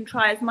 we can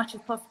try as much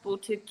as possible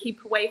to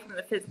keep away from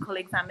the physical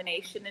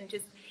examination, and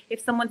just, if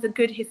someone's a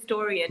good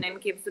historian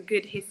and gives a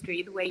good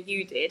history the way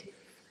you did,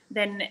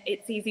 then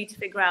it's easy to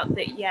figure out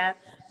that,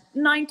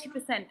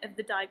 90% of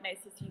the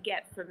diagnosis you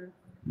get from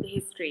the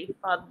history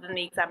rather than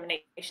the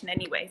examination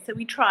anyway. So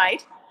we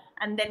tried,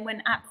 and then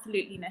when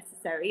absolutely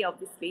necessary,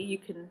 obviously, you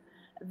can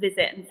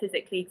visit and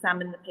physically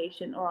examine the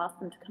patient or ask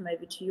them to come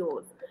over to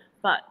yours.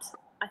 But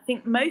I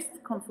think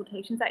most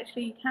consultations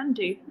actually you can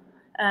do.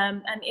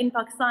 And in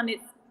Pakistan,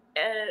 it's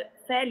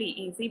fairly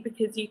easy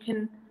because you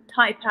can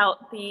type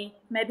out the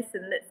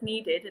medicine that's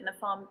needed in a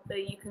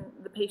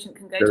the patient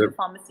can go to the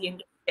pharmacy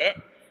and get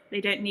it.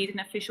 They don't need an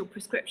official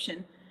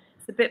prescription.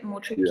 It's a bit more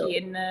tricky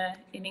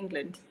in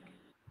England.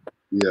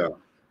 Yeah.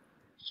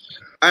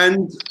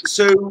 And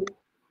so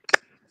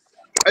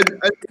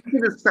I think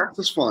it is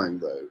satisfying,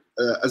 though,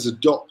 as a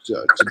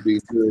doctor, to be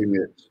doing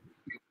it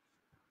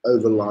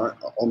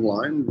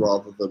online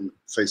rather than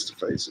face to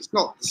face. It's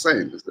not the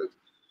same, is it?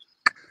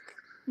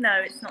 No,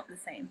 it's not the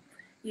same.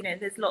 You know,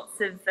 there's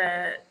lots of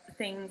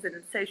things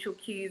and social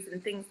cues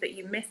and things that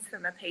you miss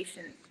from a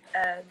patient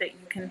that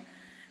you can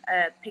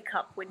pick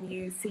up when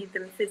you see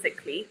them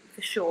physically,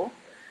 for sure.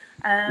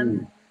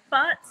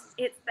 But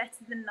it's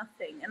better than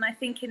nothing. And I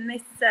think in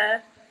this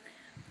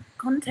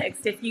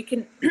context, if you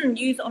can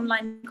use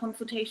online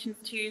consultations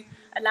to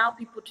allow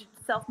people to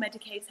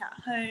self-medicate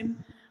at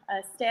home,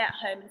 stay at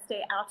home and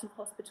stay out of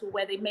hospital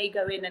where they may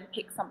go in and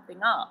pick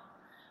something up,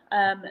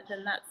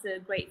 then that's a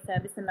great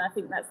service. And I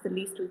think that's the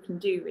least we can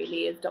do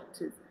really as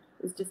doctors,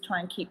 is just try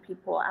and keep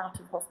people out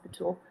of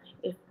hospital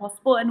if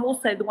possible. And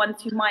also the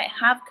ones who might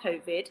have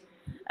COVID,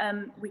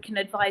 we can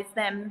advise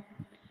them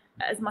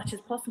as much as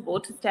possible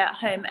to stay at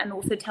home and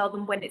also tell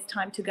them when it's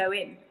time to go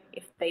in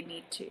if they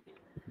need to.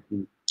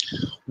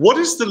 What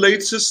is the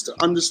latest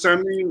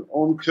understanding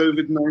on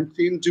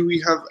COVID-19? Do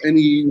we have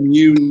any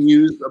new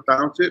news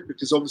about it?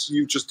 Because obviously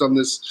you've just done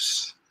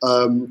this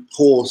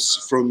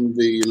course from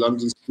the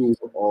London School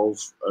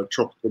of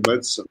Tropical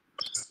Medicine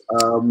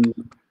and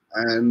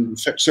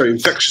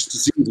infectious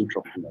disease and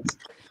tropical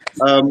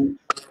medicine.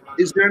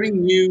 Is there any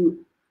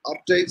new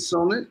updates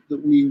on it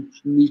that we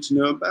need to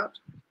know about?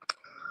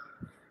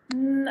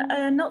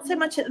 Not so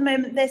much at the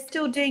moment. They're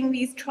still doing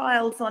these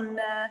trials on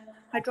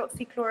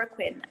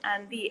hydroxychloroquine,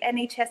 and the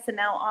NHS are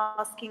now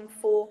asking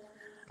for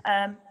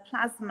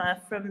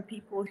plasma from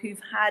people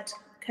who've had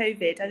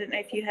COVID. I don't know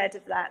if you heard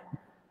of that.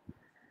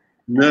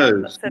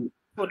 No.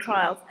 For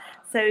trials.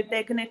 So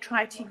they're going to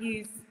try to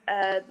use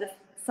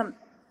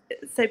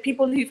so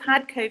people who've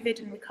had COVID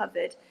and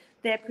recovered,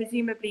 they're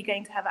presumably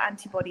going to have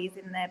antibodies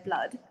in their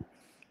blood.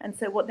 And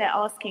so what they're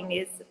asking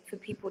is for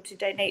people to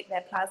donate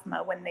their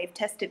plasma when they've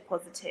tested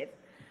positive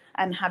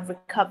and have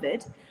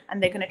recovered.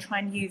 And they're going to try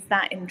and use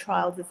that in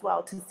trials as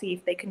well to see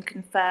if they can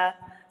confer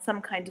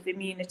some kind of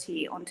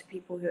immunity onto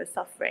people who are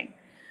suffering.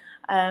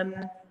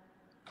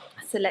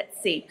 So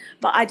let's see.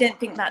 But I don't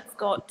think that's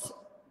got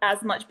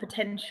as much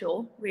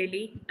potential,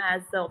 really,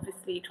 as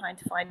obviously trying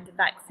to find a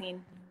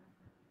vaccine,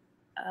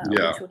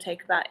 which will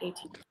take about 18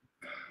 months.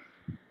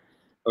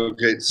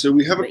 Okay, so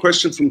we have a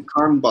question from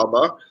Khan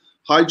Baba.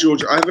 Hi,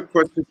 George. I have a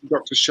question for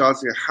Dr.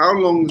 Shazia. How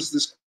long does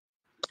this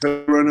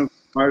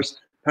coronavirus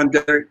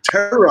pandemic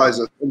terrorize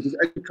us? And does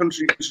any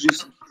country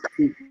introduce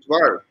the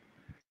virus?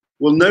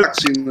 Well, no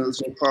vaccine, as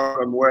far as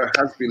I'm aware,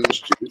 has been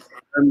introduced.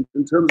 And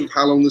in terms of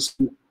how long this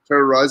will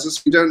terrorize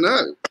us, we don't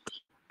know.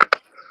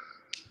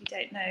 We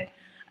don't know.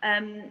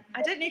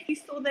 I don't know if you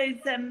saw those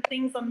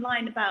things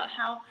online about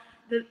how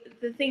the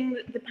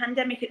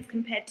pandemic it's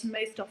compared to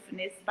most often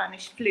is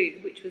Spanish flu,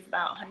 which was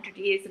about 100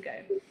 years ago.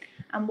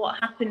 And what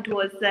happened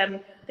was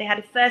they had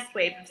a first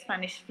wave of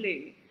Spanish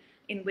flu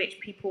in which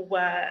people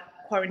were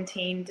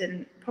quarantined,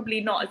 and probably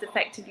not as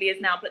effectively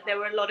as now, but there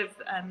were a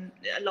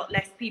lot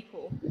less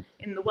people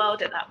in the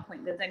world at that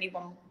point. There was only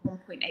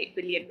 1.8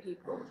 billion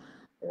people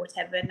or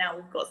whatever. Now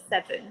we've got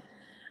 7.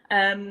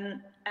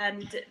 And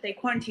they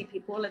quarantined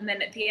people, and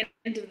then at the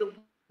end of the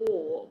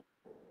war,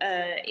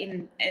 at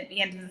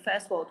the end of the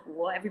First World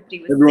War,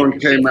 everyone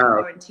came out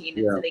quarantine,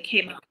 and so they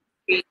came out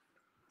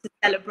to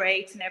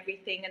celebrate and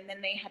everything, and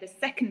then they had a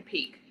second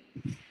peak.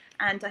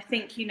 And I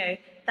think, you know,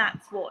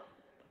 that's what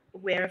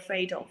we're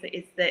afraid of,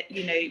 is that,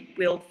 you know,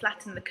 we'll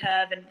flatten the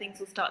curve and things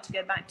will start to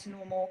go back to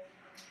normal,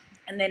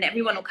 and then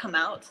everyone will come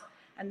out,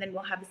 and then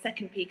we'll have a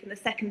second peak. And the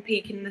second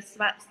peak in the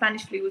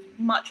Spanish flu was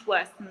much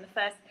worse than the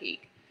first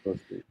peak.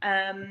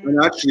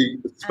 And actually,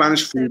 the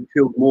Spanish flu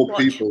killed more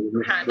people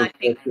than the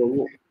First World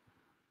War.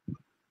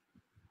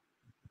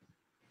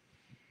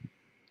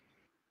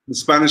 The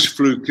Spanish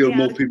flu killed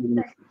more people than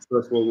the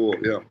First World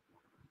War,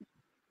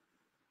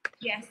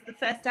 Yes, the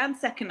first and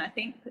second, I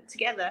think, put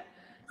together.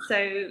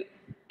 So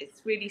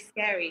it's really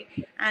scary.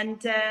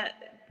 And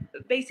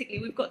basically,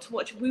 we've got to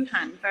watch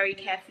Wuhan very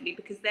carefully,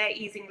 because they're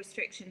easing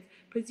restrictions,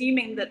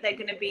 presuming that they're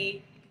going to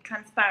be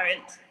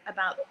transparent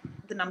about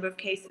the number of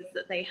cases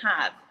that they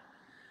have.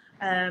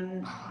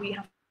 We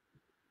have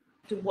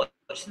to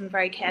watch them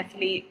very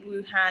carefully.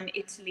 Wuhan,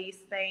 Italy,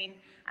 Spain,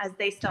 as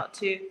they start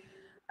to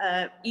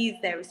ease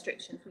their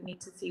restrictions, we need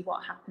to see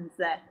what happens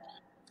there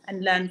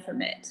and learn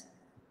from it.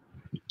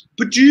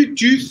 But do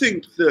you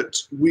think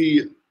that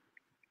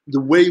the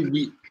way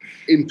we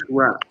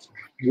interact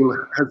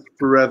has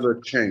forever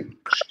changed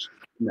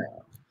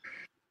now?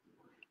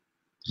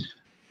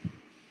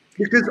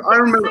 Because I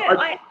remember,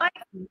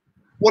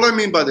 what I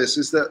mean by this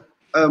is that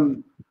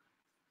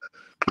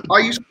I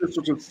used to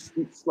sort of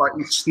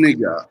slightly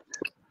snigger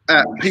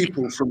at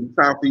people from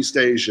Southeast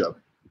Asia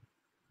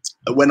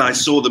when I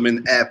saw them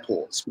in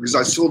airports, because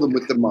I saw them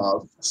with the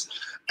masks,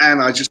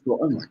 and I just thought,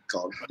 oh my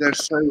God, they're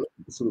so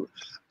sort of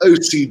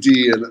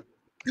OCD and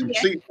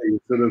completely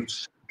sort of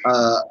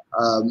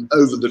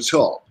over the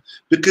top.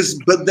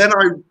 But then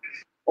I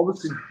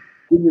obviously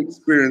didn't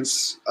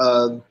experience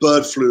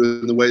bird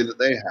flu in the way that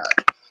they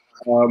had.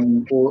 Or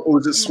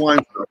was it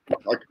swine flu? I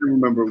can't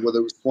remember whether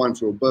it was swine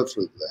flu or bird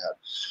flu that they had.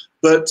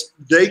 But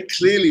they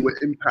clearly were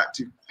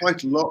impacted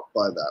quite a lot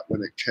by that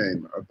when it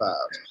came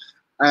about.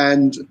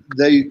 And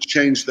they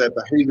changed their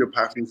behavior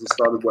patterns and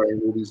started wearing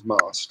all these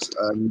masks.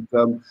 And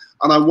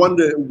I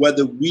wonder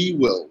whether we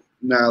will,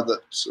 now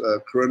that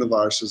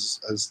coronavirus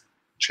has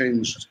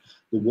changed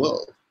the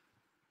world.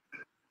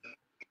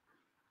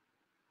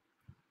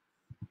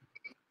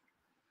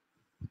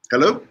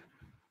 Hello?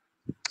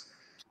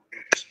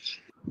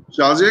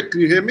 Shazia,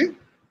 can you hear me?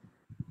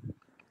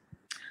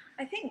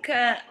 I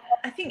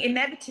think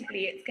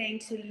inevitably it's going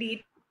to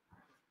lead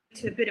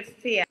to a bit of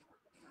fear.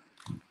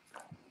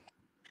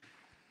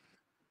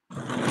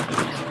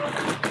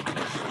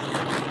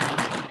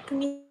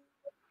 Can you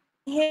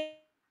hear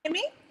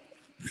me?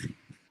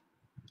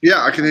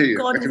 Yeah, I can hear you.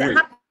 God, I can is hear it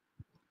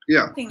you.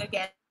 happening Yeah.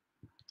 again?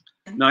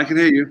 No, I can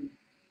hear you.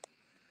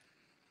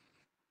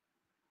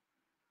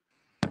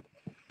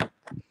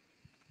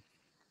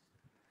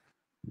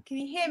 Can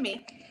you hear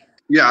me?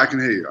 Yeah, I can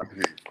hear you. I can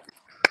hear you.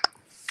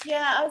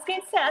 Yeah, I was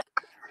going to say,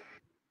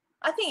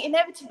 I think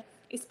inevitably,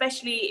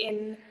 especially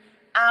in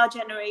our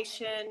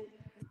generation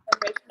of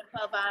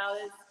 12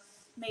 hours,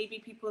 maybe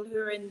people who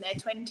are in their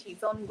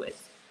 20s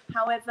onwards.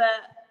 However,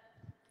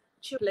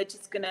 children are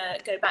just going to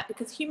go back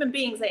because human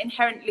beings are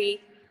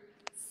inherently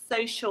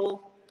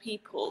social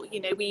people.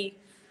 You know, we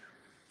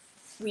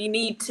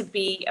need to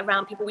be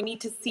around people. We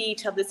need to see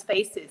each other's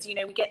faces. You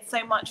know, we get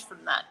so much from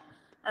that.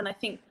 And I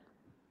think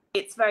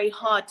it's very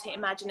hard to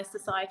imagine a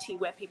society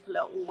where people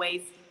are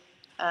always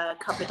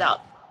covered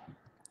up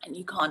and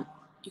you can't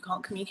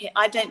communicate.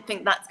 I don't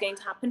think that's going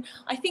to happen.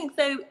 I think,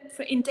 though,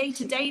 in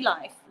day-to-day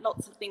life,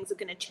 lots of things are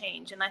going to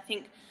change. And I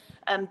think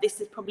this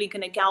is probably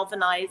going to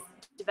galvanize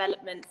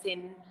developments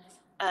in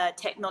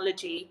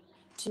technology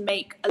to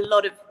make a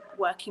lot of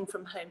working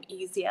from home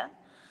easier.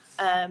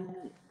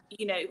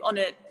 You know, on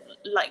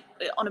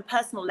a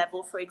personal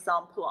level, for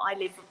example, I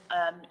live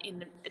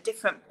in a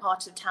different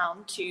part of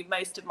town to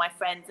most of my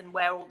friends and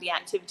where all the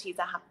activities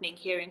are happening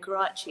here in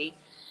Karachi,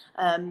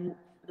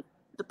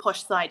 the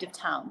posh side of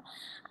town.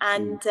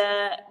 And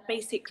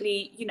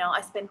basically, you know,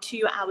 I spend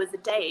 2 hours a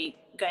day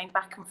going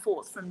back and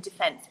forth from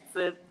Defence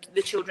for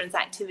the children's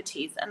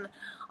activities. And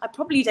I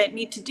probably don't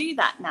need to do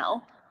that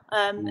now.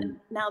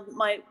 Now that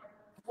my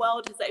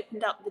world has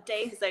opened up, the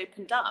day has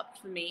opened up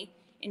for me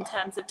in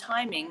terms of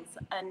timings.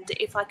 And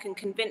if I can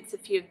convince a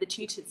few of the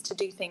tutors to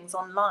do things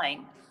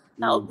online,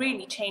 that'll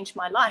really change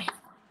my life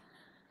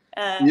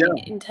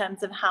in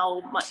terms of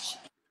how much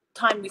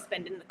time we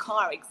spend in the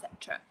car,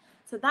 etc.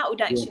 So that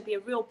would actually be a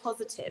real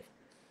positive.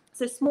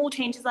 So small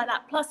changes like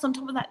that. Plus, on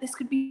top of that, this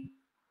could be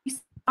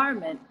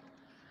environment.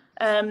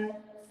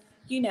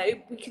 You know,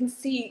 we can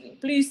see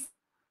blue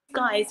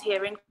skies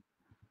here in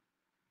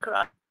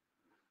Karachi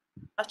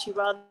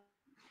rather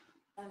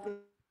than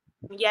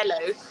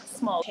yellow.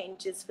 Small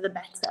changes for the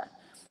better.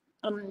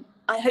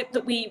 I hope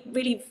that we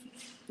really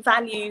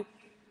value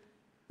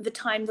the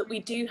time that we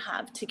do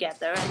have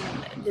together,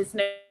 and there's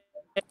no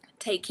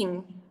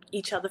taking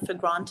each other for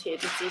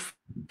granted, as you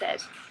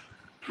said.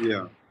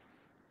 Yeah.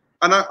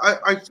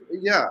 And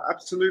yeah,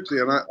 absolutely.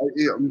 And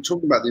I'm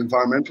talking about the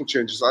environmental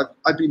changes.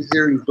 I've been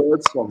hearing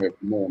birdsong every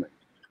morning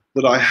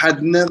that I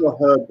had never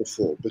heard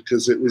before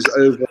because it was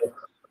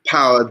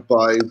overpowered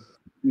by,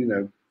 you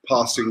know,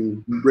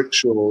 passing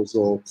rickshaws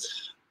or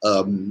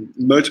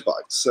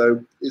motorbikes.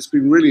 So it's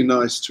been really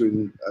nice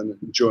to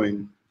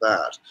enjoying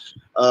that.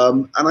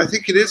 And I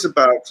think it is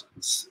about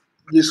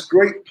this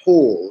great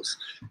pause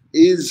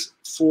is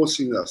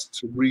forcing us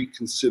to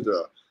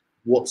reconsider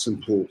what's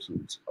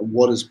important and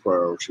what is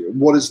priority and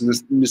what is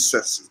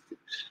necessity,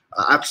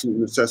 absolute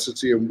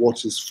necessity, and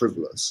what is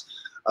frivolous.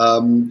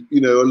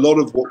 You know, a lot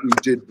of what we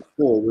did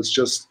before was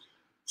just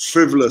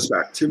frivolous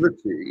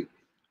activity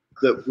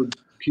that would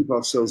keep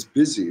ourselves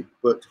busy,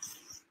 but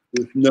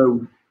with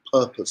no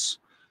purpose.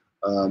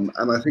 And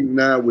I think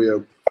now we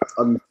are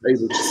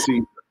able to see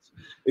that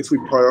if we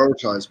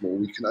prioritize more,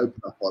 we can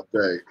open up our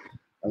day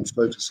and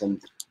focus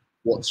on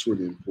what's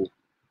really important.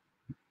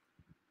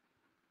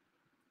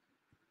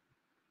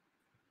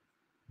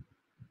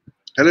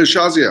 Hello,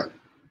 Shazia.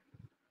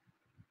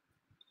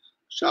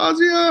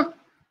 Shazia.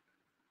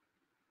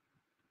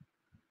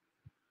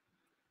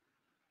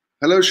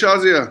 Hello,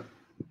 Shazia.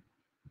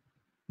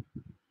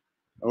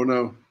 Oh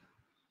no.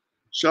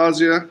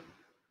 Shazia.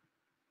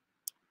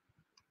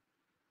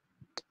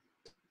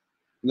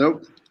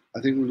 Nope.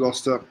 I think we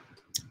lost her.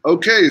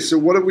 Okay, so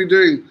what are we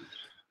doing?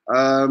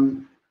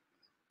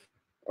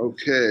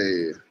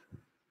 Okay.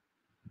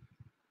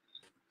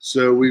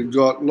 So we've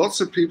got lots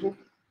of people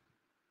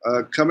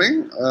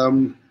coming.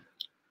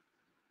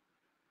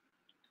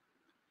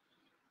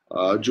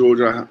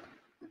 Georgia.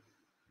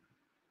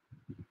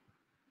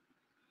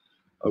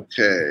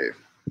 Okay.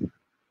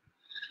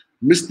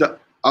 Mr.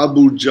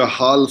 Abu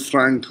Jahal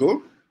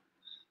Franco.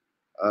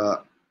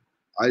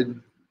 I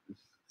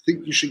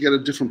think you should get a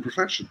different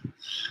profession.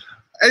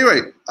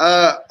 Anyway,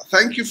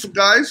 thank you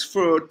guys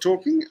for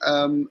talking.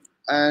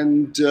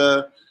 And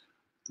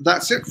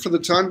that's it for the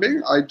time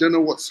being. I don't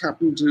know what's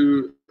happened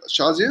to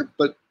Shazia,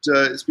 but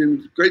it's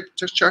been great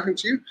just chatting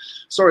to you.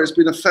 Sorry, it's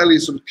been a fairly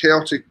sort of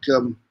chaotic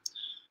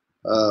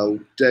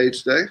day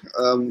today.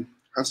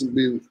 Hasn't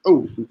been.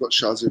 Oh, we've got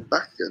Shazia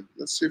back again.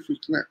 Let's see if we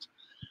connect.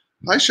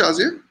 Hi,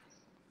 Shazia.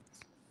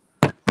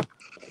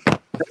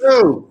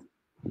 Hello.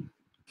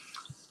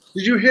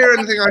 Did you hear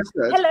anything I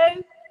said? Hello.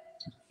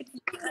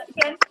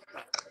 Again.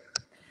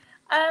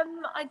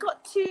 I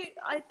got to.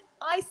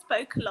 I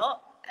spoke a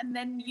lot, and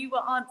then you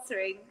were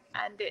answering,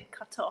 and it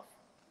cut off.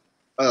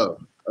 Oh,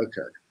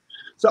 okay.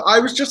 So I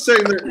was just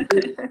saying that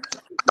the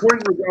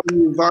point regarding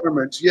the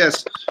environment,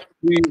 yes,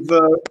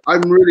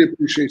 I'm really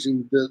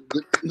appreciating the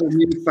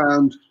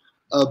newfound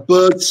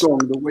bird song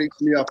that wakes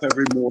me up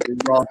every morning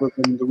rather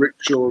than the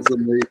rickshaws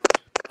and the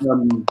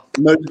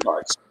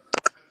motorbikes.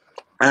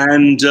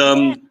 And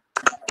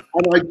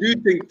I do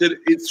think that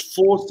it's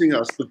forcing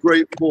us, the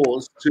great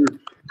pause, to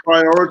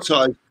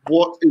prioritize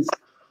what is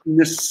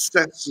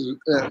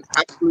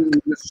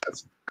absolutely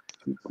necessary.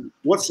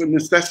 What's a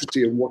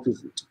necessity and what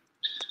isn't.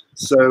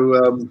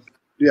 So,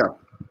 yeah.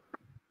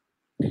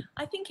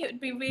 I think it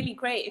would be really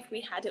great if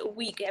we had a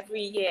week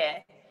every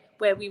year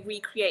where we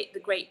recreate the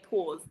Great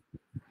Pause.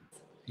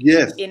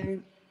 Yes.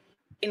 In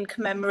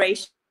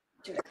commemoration,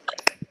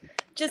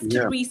 just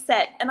to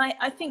reset. And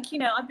I think, you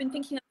know, I've been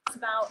thinking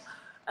about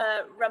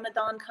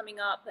Ramadan coming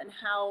up and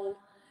how,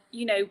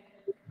 you know,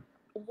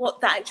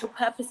 what the actual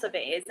purpose of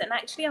it is. And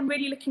actually, I'm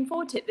really looking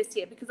forward to it this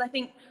year because I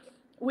think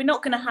we're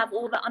not going to have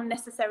all the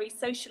unnecessary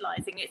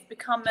socializing. It's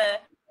become a...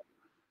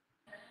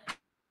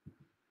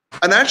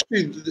 And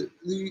actually,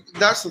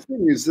 that's the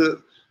thing is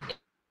that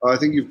I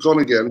think you've gone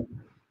again.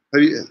 Are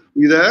you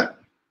there?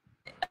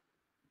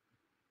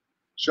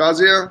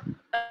 Shazia?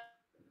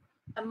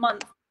 A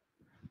month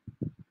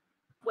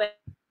where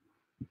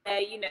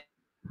you know,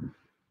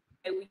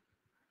 we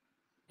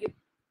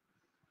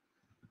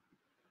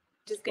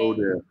just oh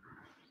dear.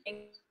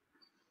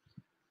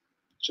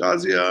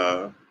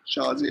 Shazia.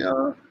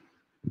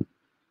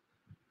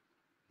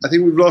 I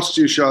think we've lost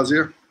you,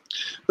 Shazia.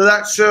 But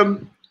that's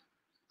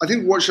I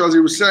think what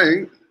Shazia was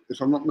saying, if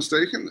I'm not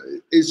mistaken,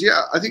 is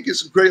I think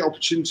it's a great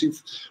opportunity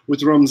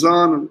with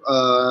Ramzan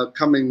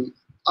coming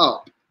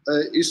up,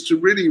 is to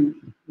really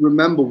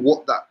remember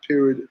what that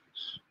period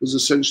was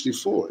essentially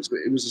for.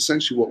 It was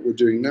essentially what we're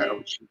doing now,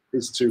 which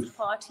is to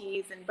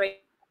parties and breaking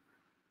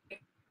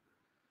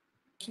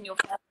your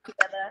family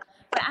together,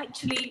 but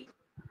actually.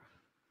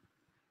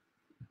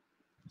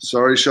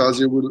 Sorry,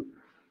 Shazia.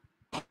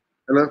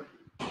 Hello.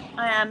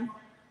 I am.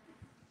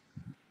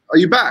 Are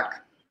you back?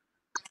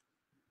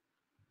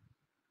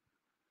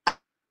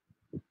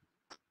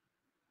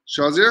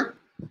 Shazia?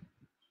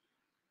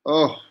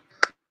 Oh,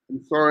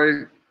 I'm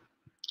sorry.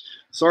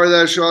 Sorry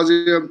there,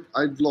 Shazia.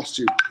 I've lost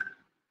you.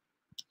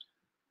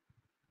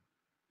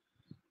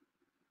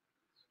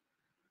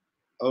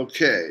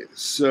 Okay,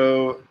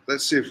 so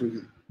let's see if we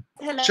can.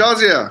 Hello.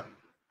 Shazia,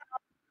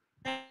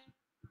 are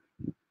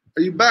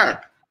you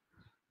back?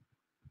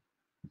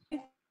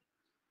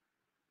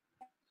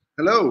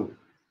 Hello.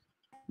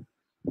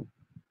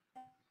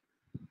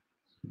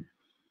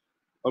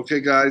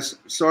 Okay, guys,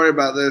 sorry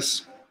about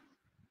this.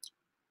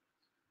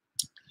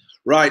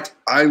 Right,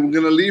 I'm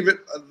going to leave it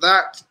at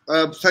that.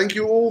 Thank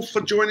you all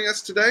for joining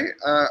us today,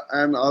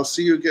 and I'll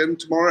see you again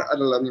tomorrow at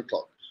 11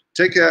 o'clock.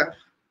 Take care,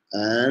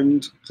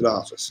 and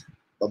Khuda Hafiz.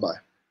 Bye-bye.